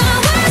is my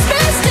worst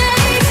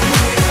mistake.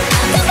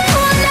 'Cause no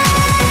one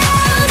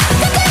else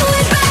can do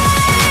it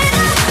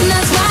better. And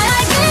that's why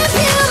I give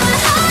you my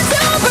heart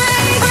to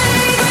break.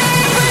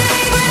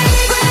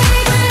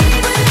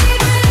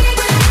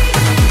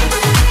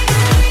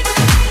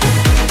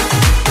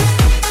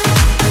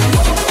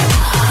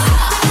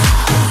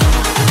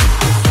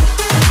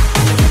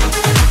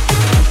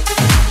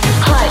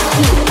 Heart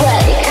to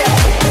break.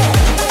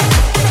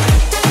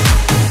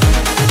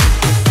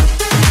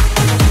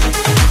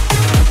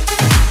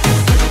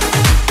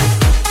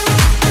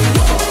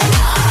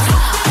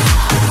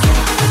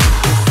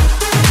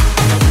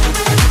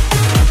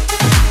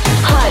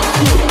 Heart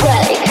to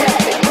break.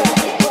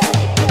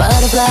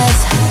 Butterflies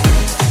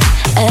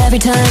every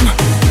time.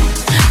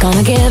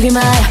 Gonna give you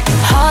my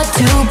heart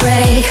to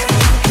break.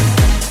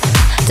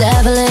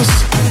 Devilish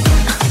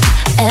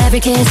every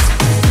kiss.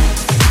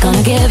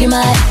 Gonna give you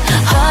my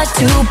heart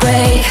to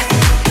break.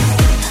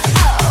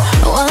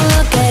 One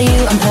look at you,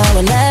 I'm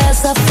powerless.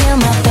 I feel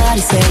my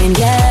body saying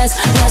yes.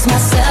 Lost my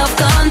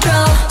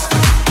self-control.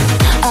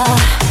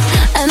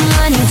 And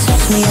when you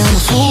touch me, I'm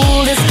a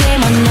fool. This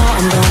game I know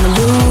I'm gonna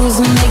lose.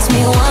 It makes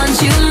me want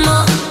you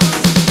more.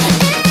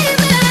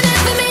 Even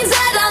if it means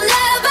that I'll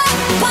never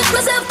put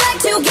myself back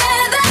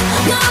together,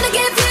 gonna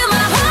give you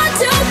my heart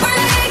to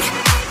break.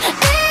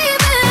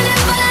 Even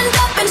if I end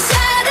up in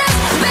shadows,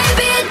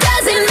 baby, it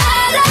doesn't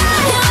matter.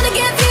 Gonna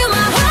give you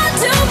my heart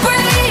to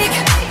break.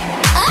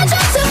 I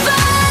try to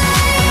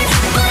fight,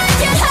 but I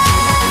can't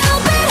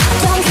help it.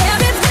 Don't care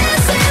if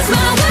this is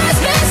my worst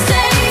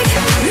mistake.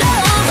 No,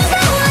 'cause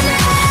no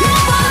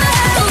one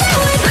else can do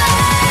it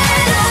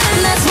better. And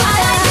that's why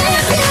I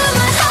give you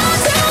my heart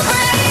to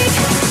break.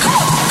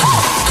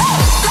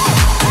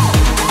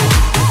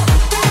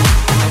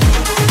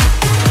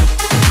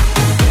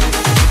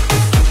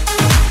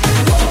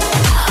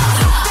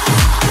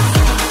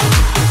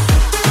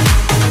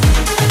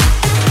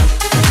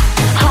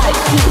 Heart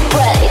to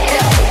break.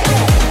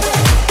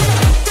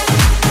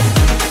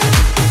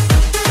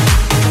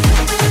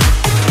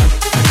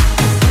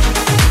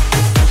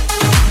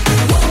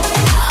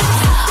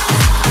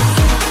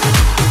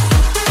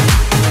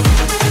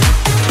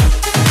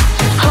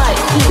 Heart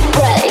to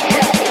break.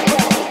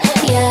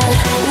 Yeah,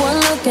 one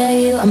look at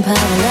you, I'm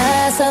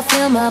powerless. I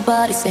feel my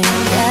body saying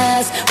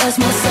yes. Where's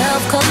my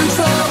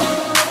self-control?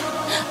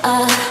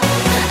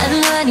 And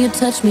when you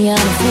touch me,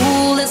 I'm a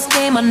fool. This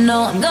game I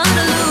know I'm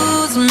gonna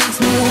lose. Makes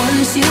me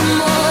want you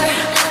more,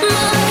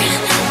 more,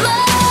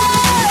 more.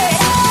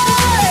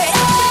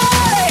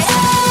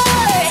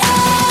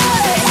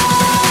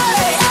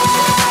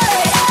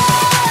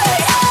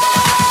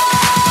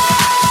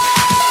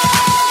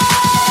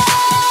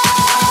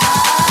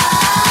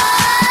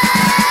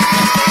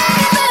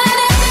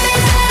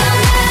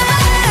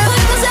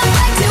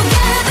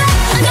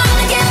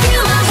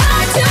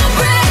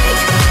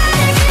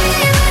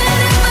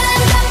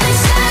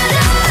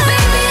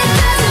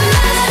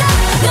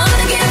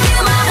 Gonna give you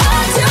my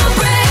heart to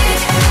break.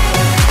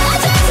 I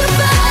try to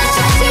fight.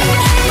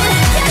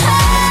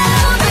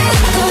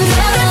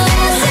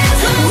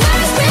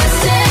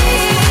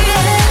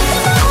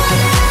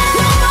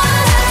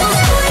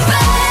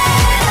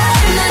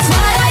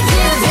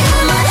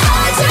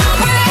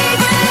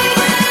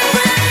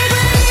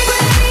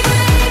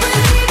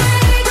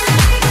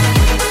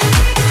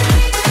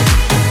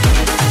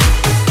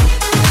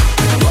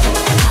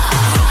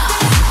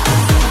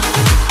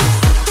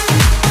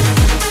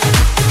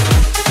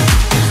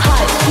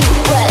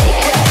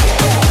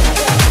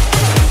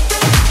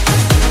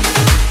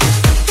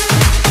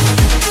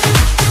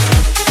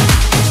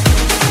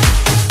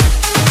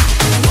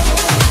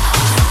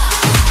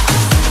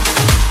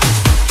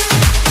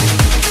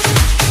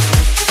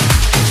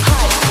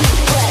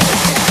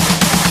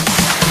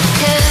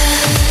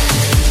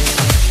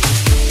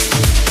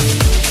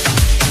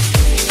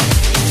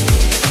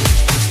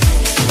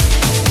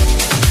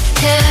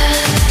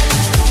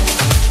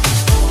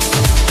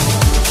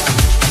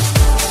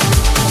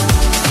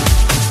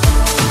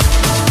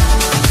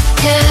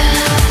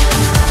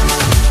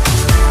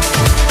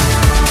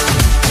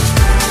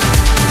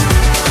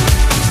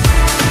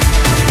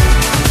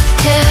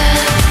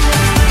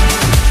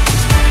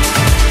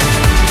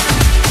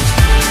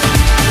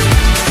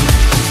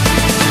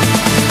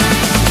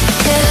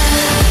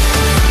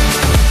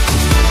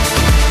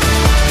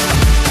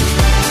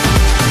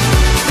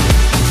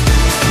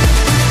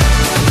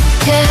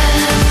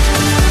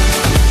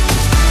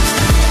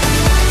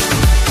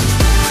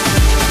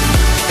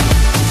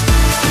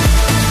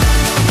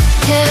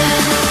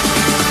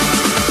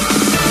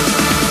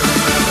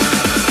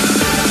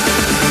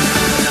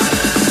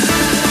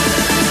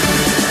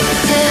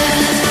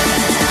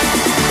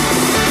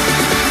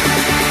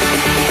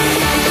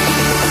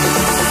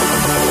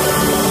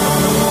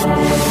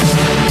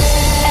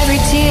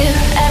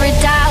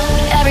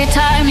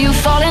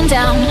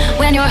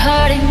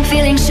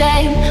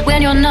 shame, when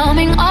you're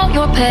numbing all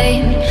your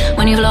pain,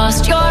 when you've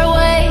lost your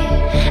way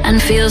and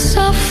feel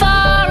so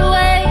far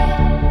away.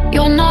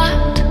 You're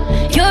not,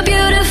 you're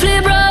beautifully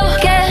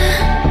broken,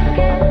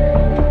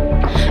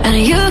 and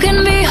you can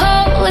be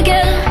whole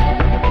again.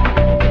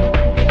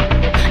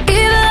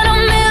 Even a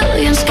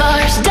million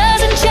scars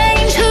doesn't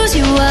change whose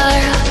you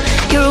are.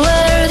 You're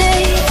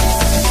worthy,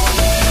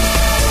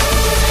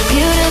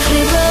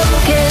 beautifully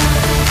broken,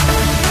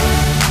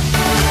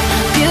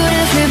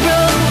 beautifully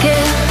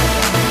broken,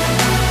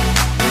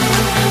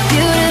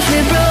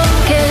 beautifully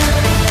broken,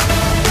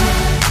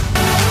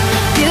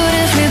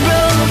 beautifully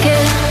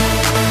broken,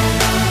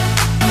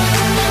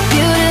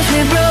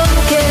 beautifully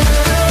broken.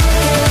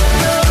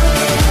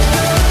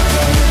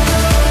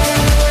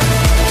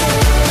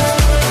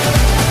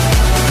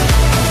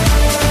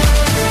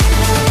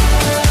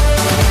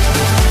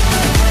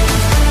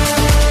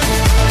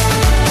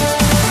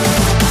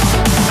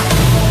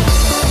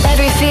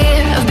 Every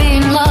fear of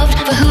being loved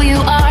for who you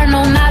are,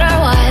 no matter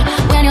what.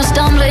 When you're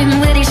stumbling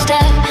with each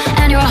step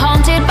and you're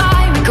haunted by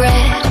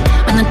regret,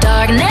 when the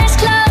darkness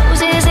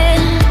closes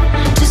in,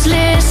 just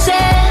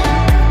listen.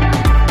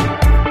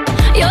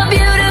 You're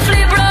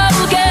beautifully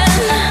broken,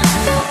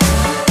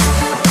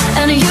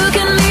 and you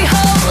can be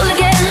whole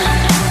again.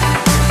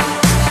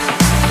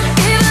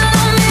 Even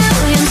a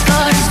million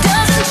scars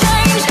doesn't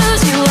change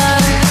whose you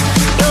are.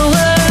 You're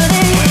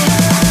worthy,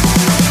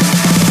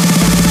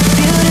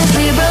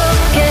 beautifully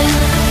broken,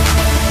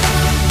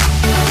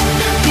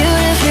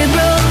 beautifully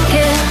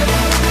broken,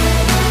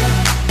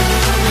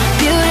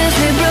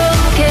 beautifully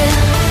broken,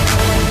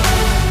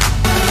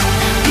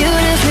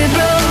 beautifully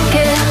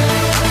broken,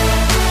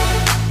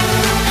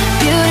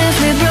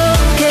 beautifully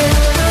broken.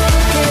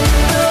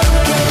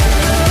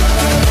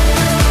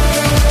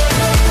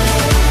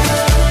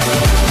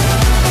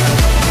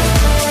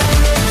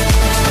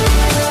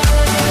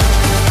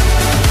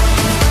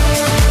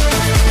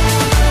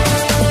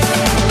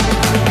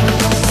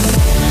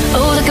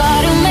 Oh, the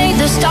God who made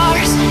the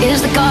stars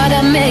is the God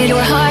that made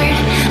your heart,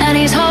 and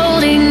He's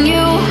holding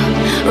you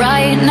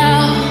right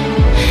now.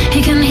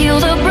 He can heal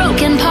the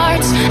broken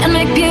parts and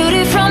make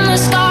beauty from the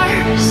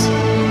scars,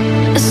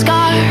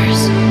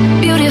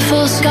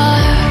 beautiful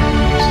scars.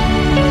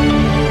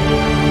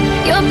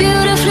 You're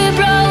beautifully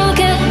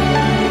broken,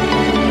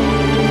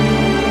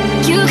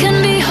 you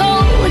can be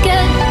whole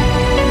again.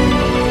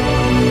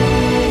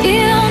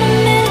 Even a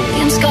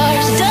million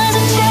scars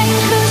doesn't change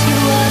whose you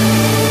are.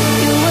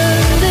 You're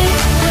worthy,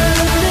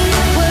 worthy,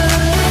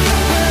 worthy.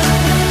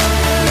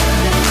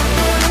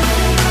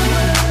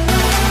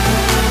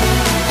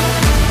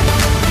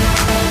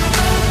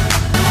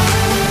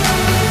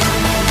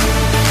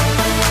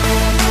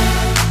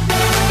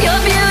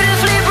 You're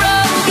beautifully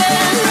broken.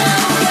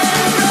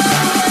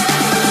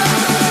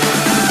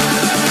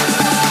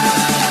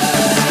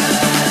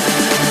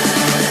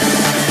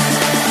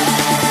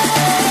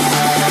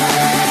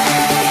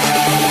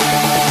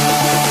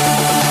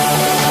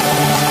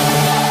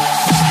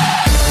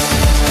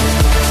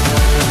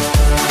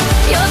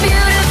 You're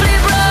beautifully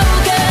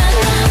broken,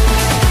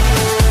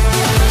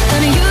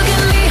 and you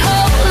can be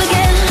whole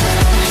again.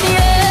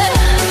 Yeah,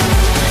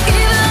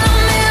 even a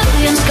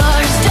million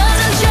scars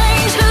doesn't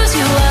change whose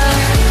you are.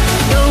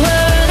 You're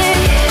worthy,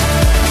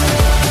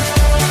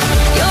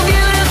 you're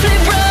beautifully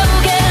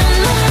broken,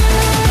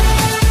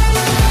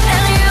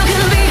 and you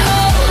can be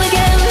whole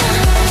again.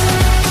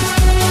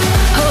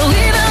 Oh,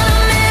 even a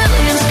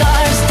million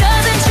scars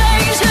doesn't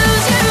change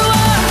whose you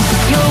are.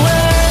 You're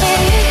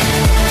worthy,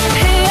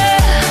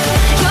 yeah,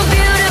 you're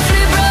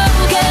beautifully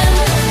broken,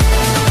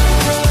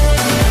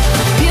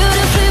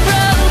 beautifully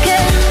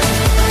broken,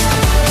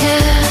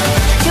 yeah,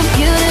 you're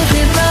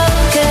beautifully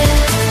broken,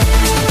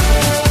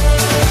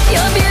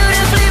 you're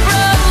beautifully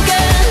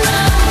broken.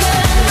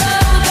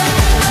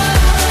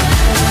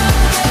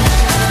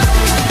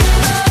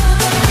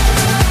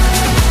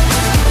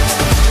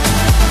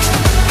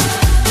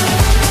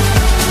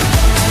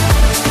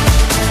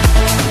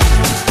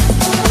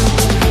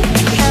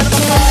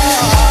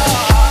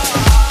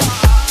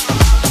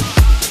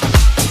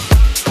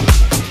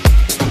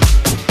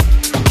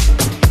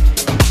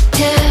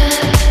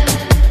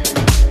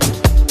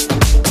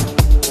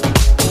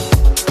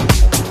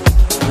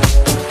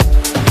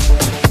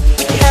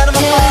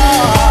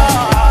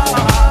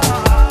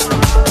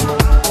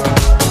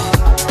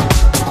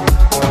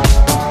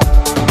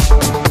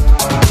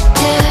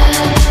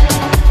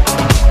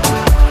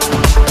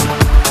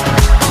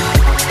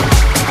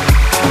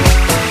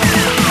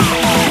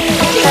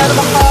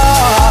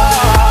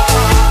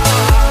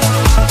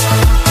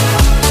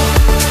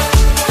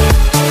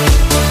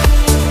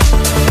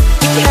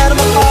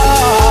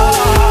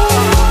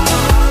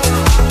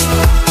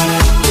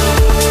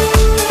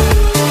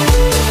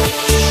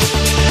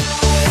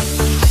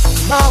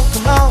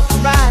 Come on,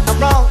 I'm right, I'm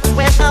wrong.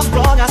 When I'm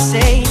wrong, I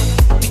say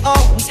we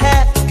always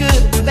had the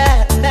good and the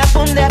bad, and that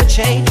will never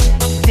change.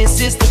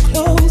 This is the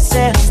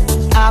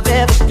closest I've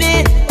ever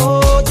been.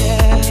 Oh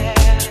yeah.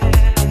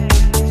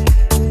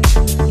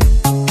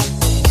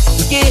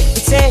 We give,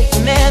 we take,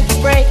 and then we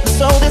break, and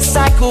so this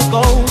cycle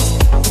goes.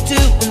 We're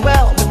doing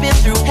well.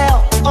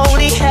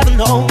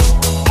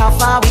 how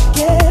far we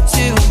get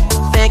to.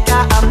 Think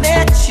I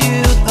met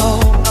you though.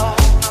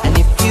 And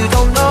if you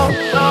don't know,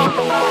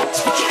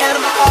 put your hand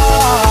on my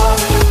heart,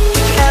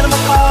 put your hand on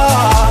my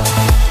heart.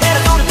 And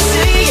I don't have to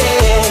say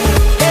it,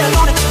 and I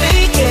don't have to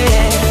fake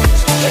it.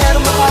 Put your hand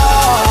on my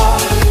heart,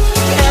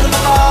 put your hand on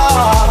my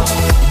heart.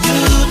 You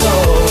know.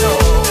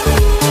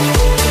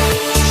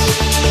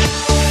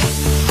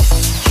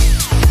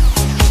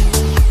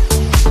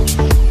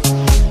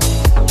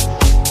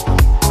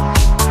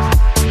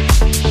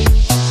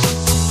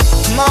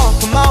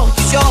 Come on,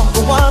 'cause you're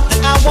the one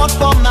that I want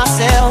for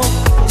myself.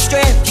 The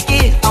strength you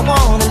give, I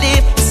wanna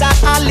live inside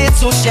our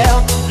little shell.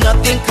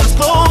 Nothing comes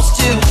close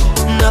to,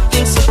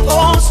 nothing's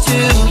supposed to,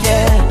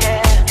 yeah.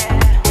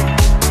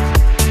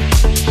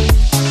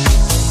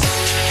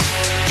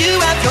 You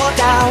have your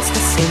doubts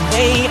the same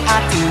way I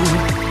do.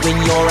 When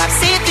you're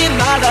accepting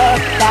my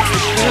love, that's the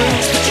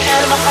truth. Put your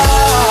hand on my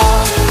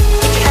heart,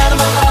 put your hand on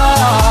my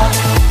heart.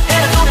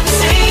 And I don't have to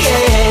say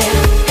it,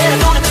 and I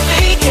don't have to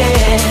fake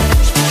it.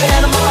 Put your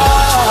hand on my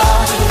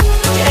heart,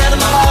 put your hand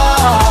on my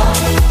heart.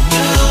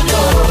 You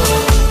know.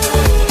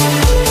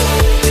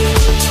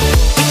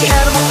 Put your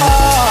hand on my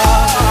heart.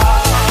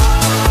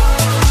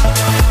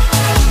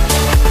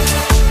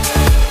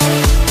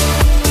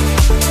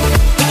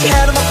 Put your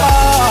hand on my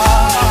heart.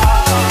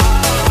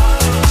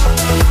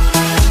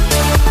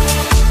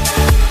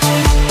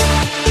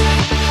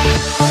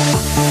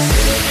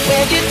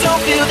 When you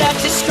don't feel that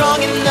you're strong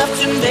enough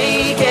to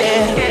make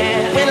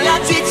it. When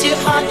life treats you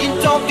hard, you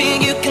don't feel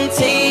you can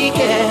take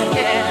it.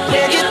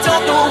 When you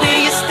don't know where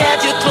you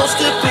stand, you're close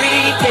to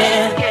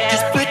breaking.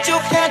 Just put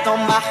your hand on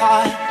my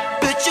heart,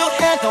 put your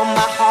hand on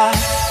my heart,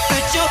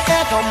 put your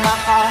hand on my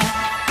heart,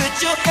 put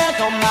your hand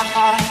on my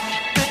heart,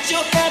 put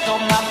your hand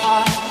on my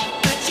heart,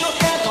 put your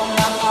hand on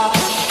my heart.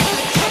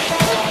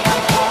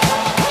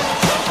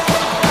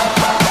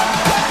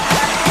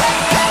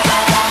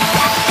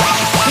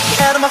 Put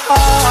your hand on my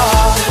heart,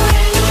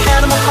 put your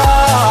hand on my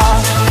heart.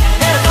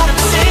 And I don't have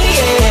to say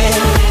it,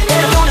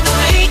 and I don't have to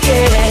fake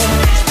it.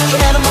 Put your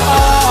hand on my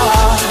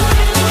heart,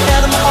 put your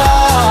hand on my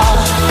heart.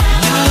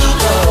 You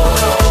know.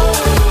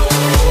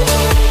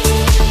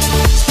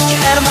 Put your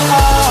hand on my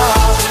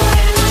heart,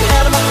 put your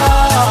hand on my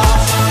heart.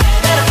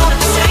 And I don't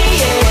have to say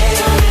it,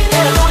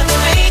 and I don't have to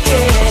fake it.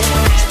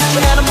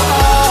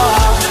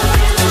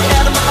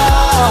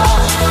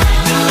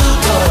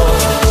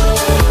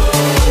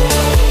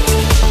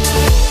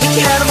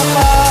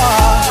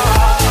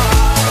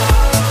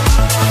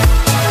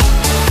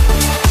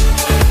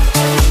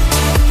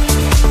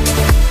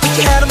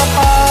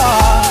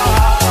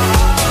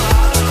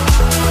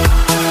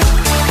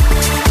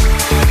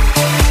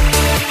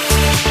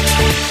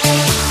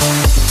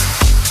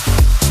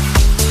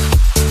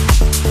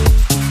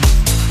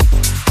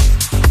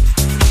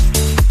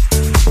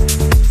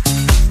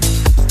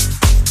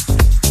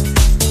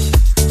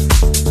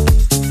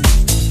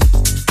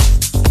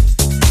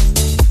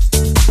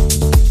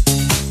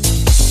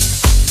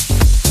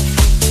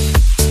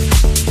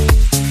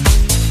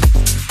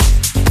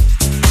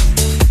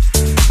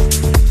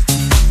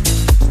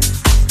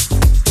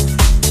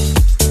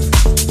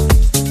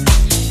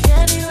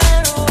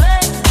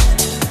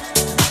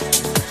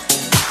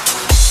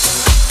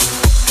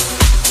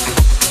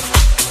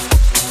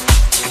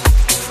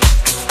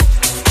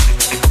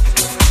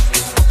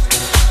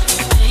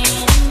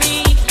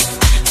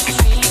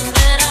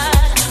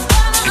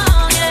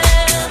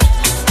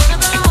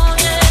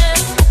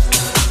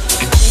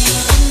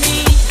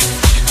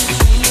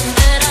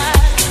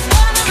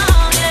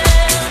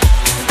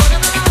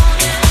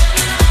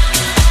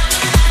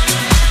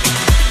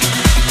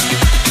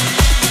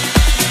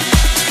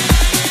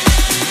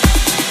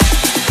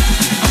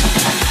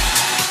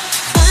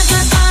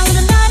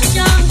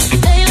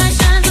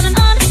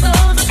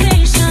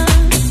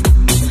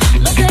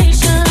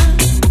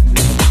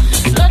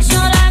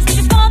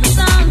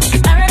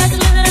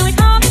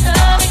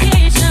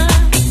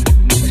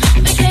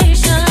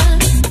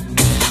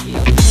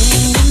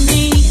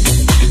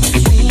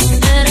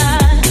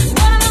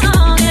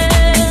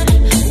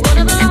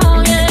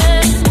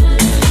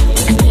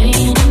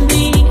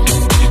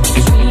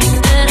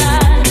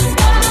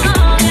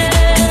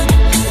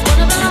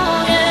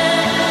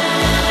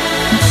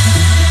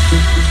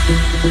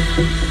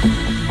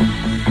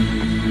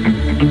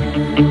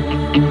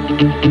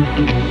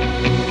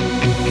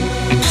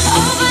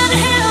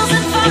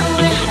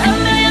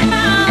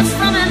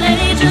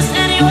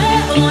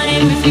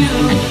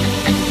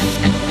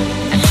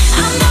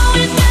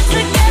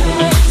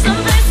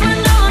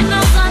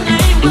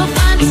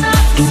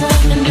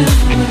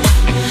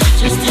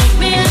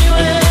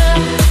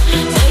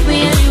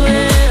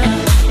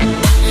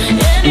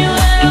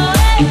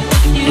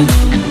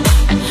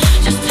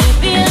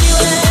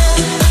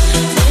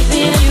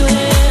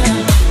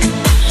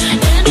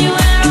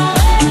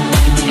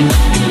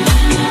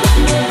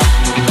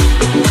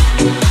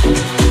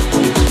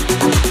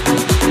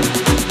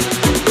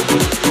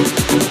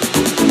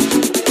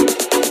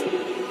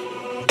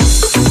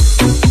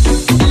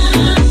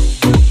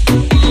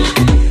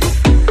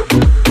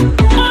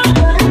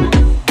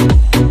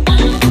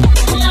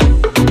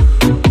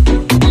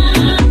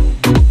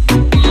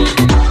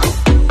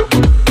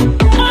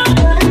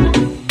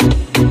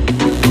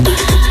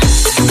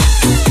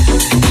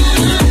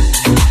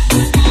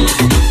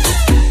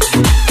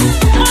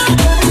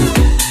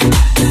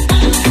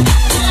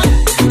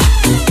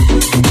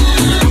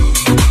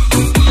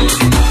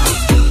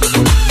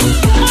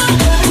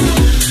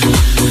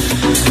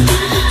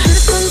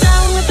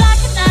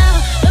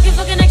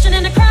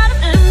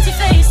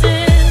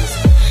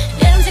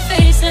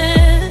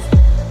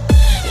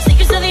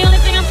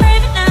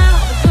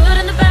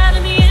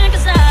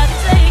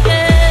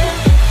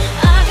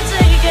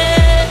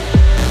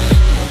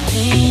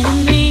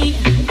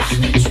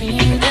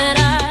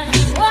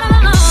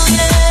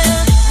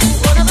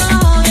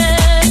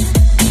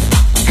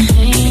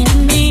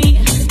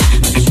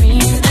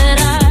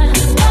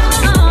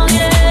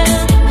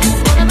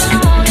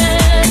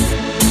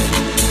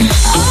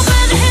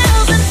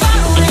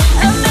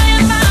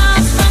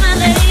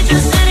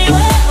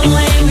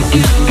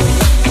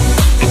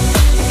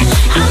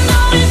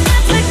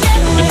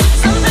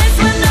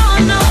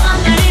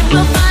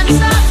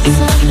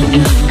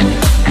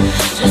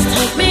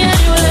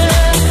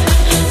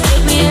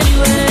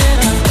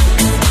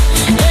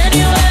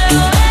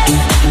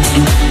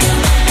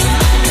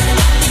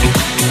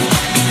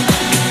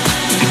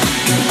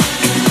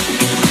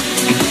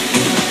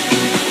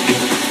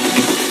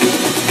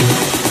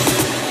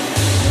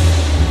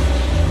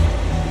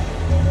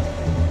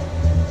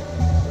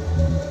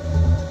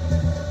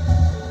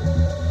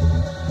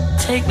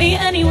 take me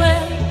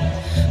anywhere.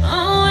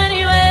 Oh,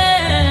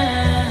 anywhere,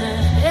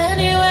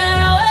 anywhere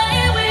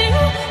away with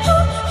you.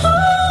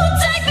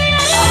 Take me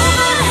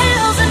over the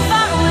hills and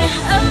far away,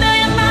 a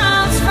million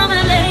miles from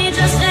LA,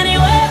 just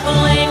anywhere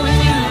away with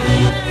you.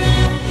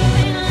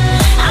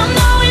 I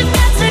know we've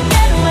got to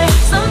get away,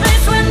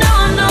 someplace where no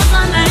one knows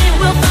our name.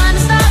 We'll find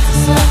the stars of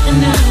something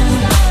new.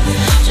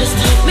 Just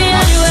take me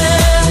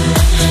anywhere,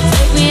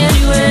 take me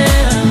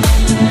anywhere,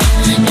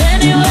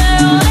 anywhere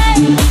away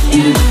with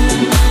you.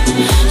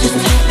 Just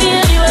take me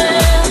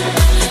anywhere,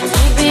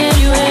 take me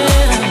anywhere,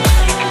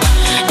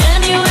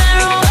 anywhere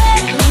away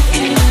with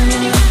you.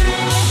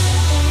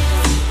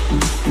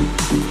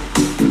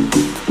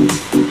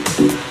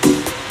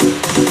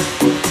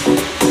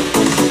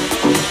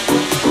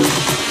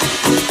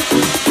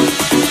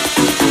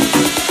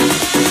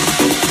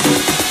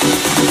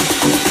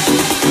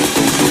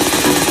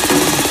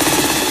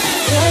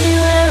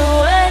 Anywhere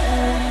away.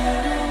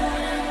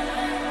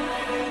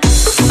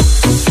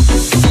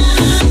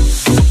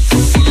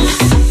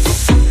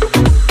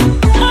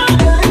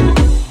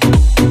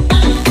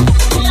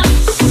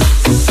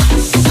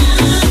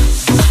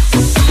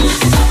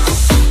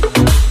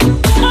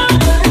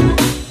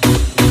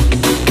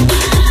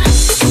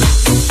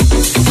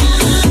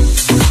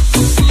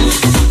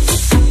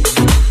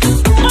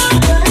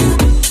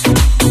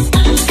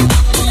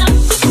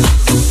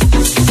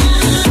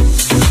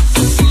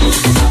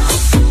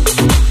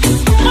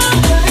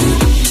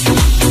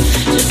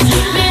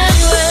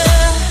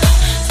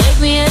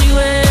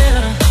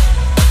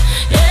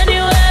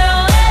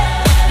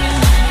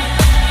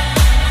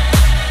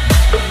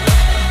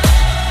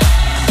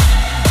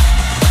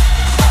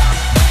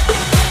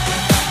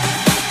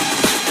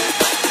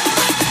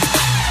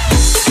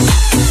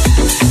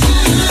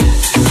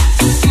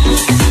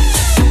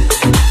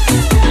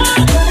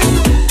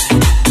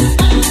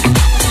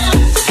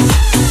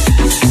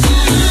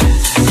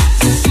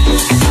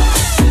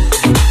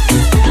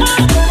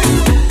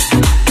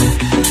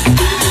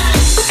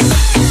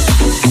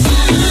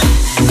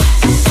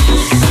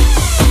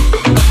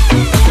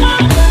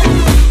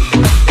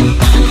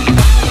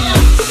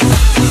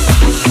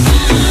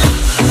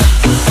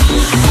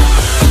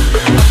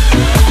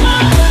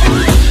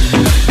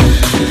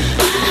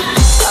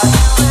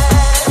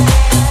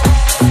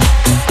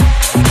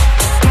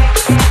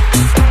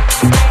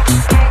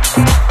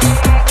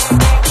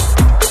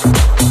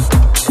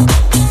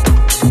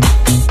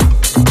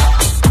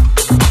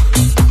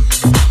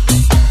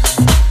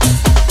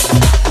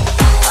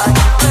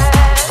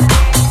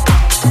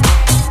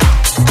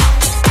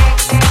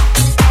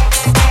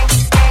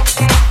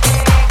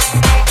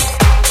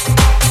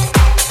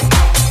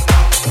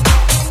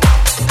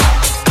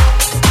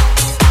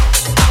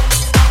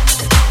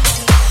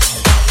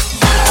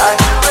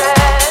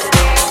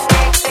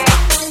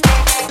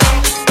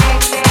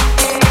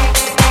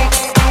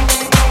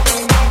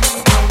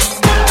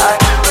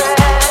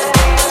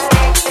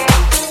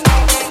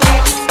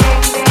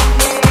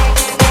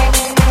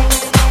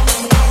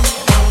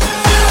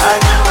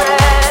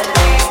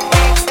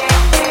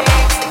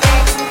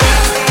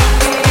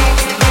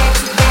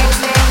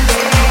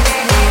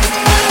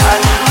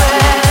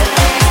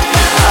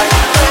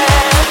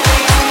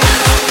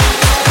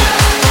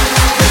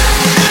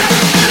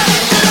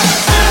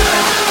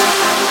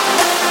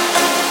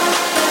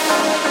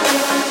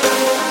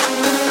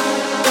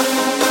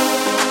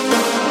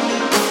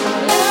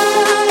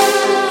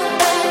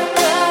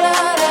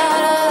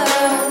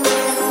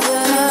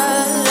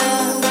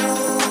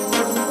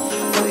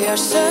 We are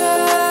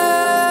searchlights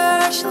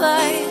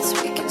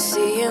we can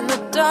see in the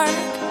dark.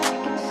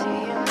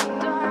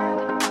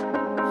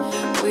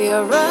 We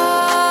are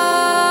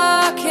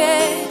rockets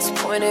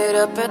pointed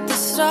up at the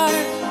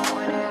start.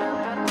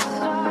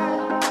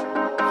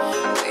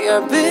 We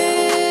are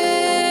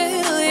billions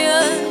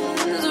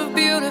of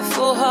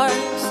beautiful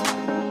hearts.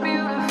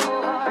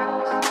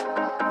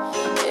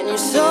 And you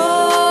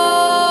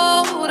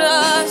sold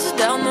us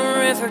down the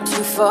river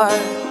too far.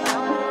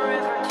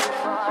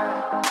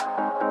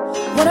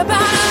 What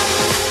about us?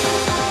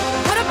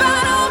 What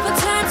about all the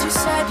times you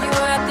said you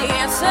had the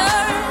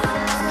answers?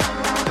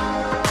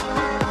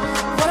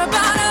 What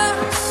about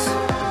us?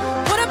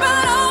 What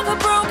about all the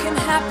broken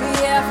happy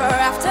ever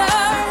after?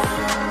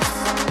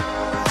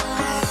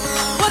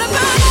 What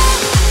about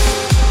us?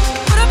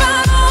 What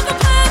about all the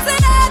plans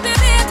that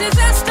ended in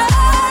disaster?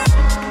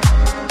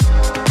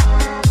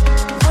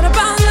 What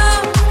about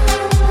love?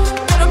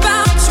 What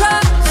about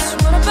trust?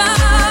 What about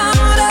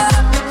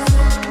us?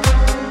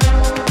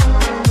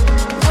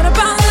 What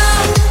about love?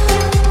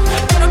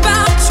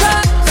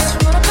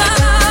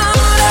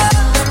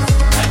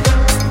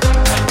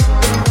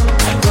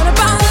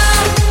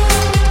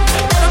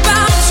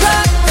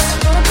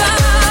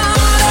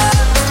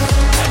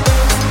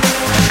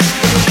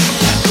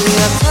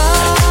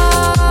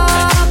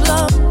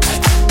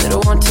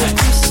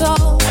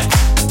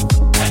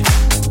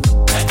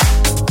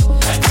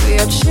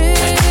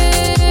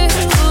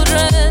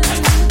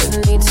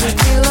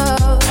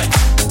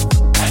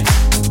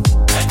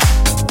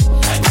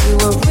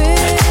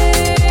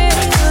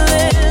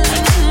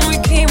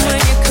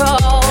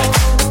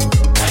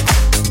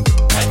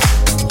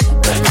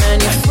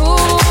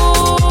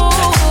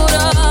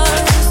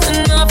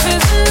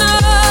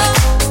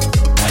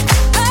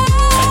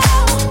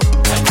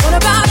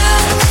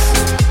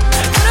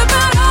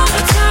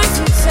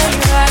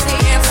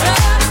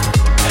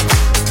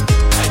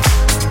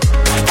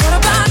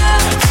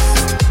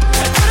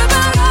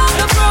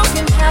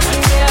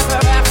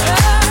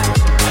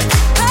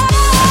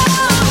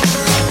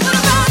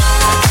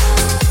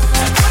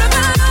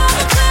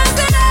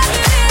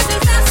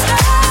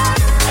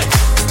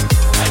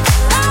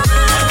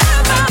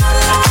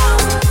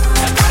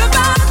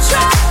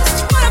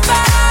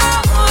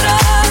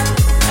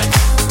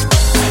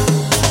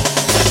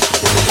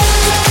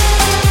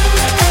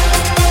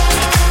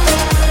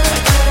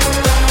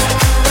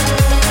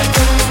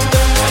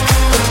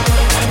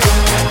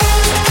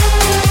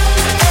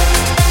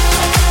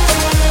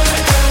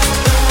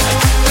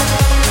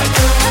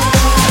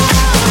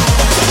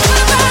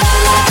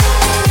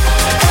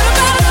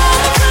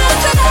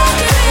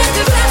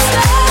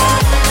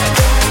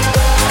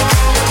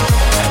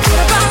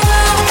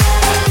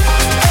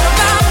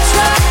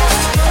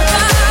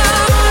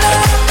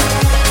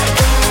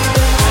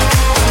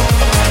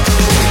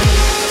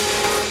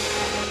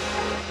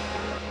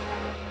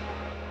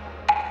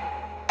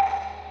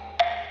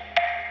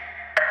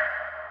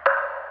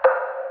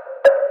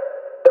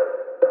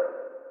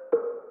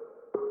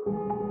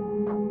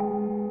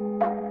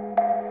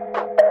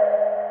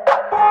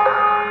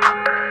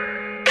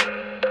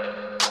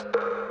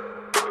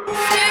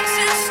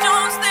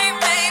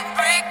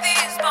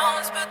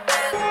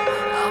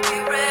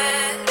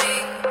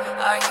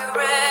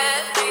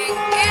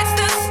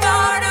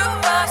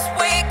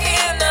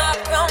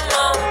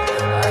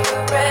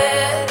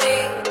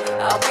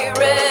 be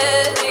ready.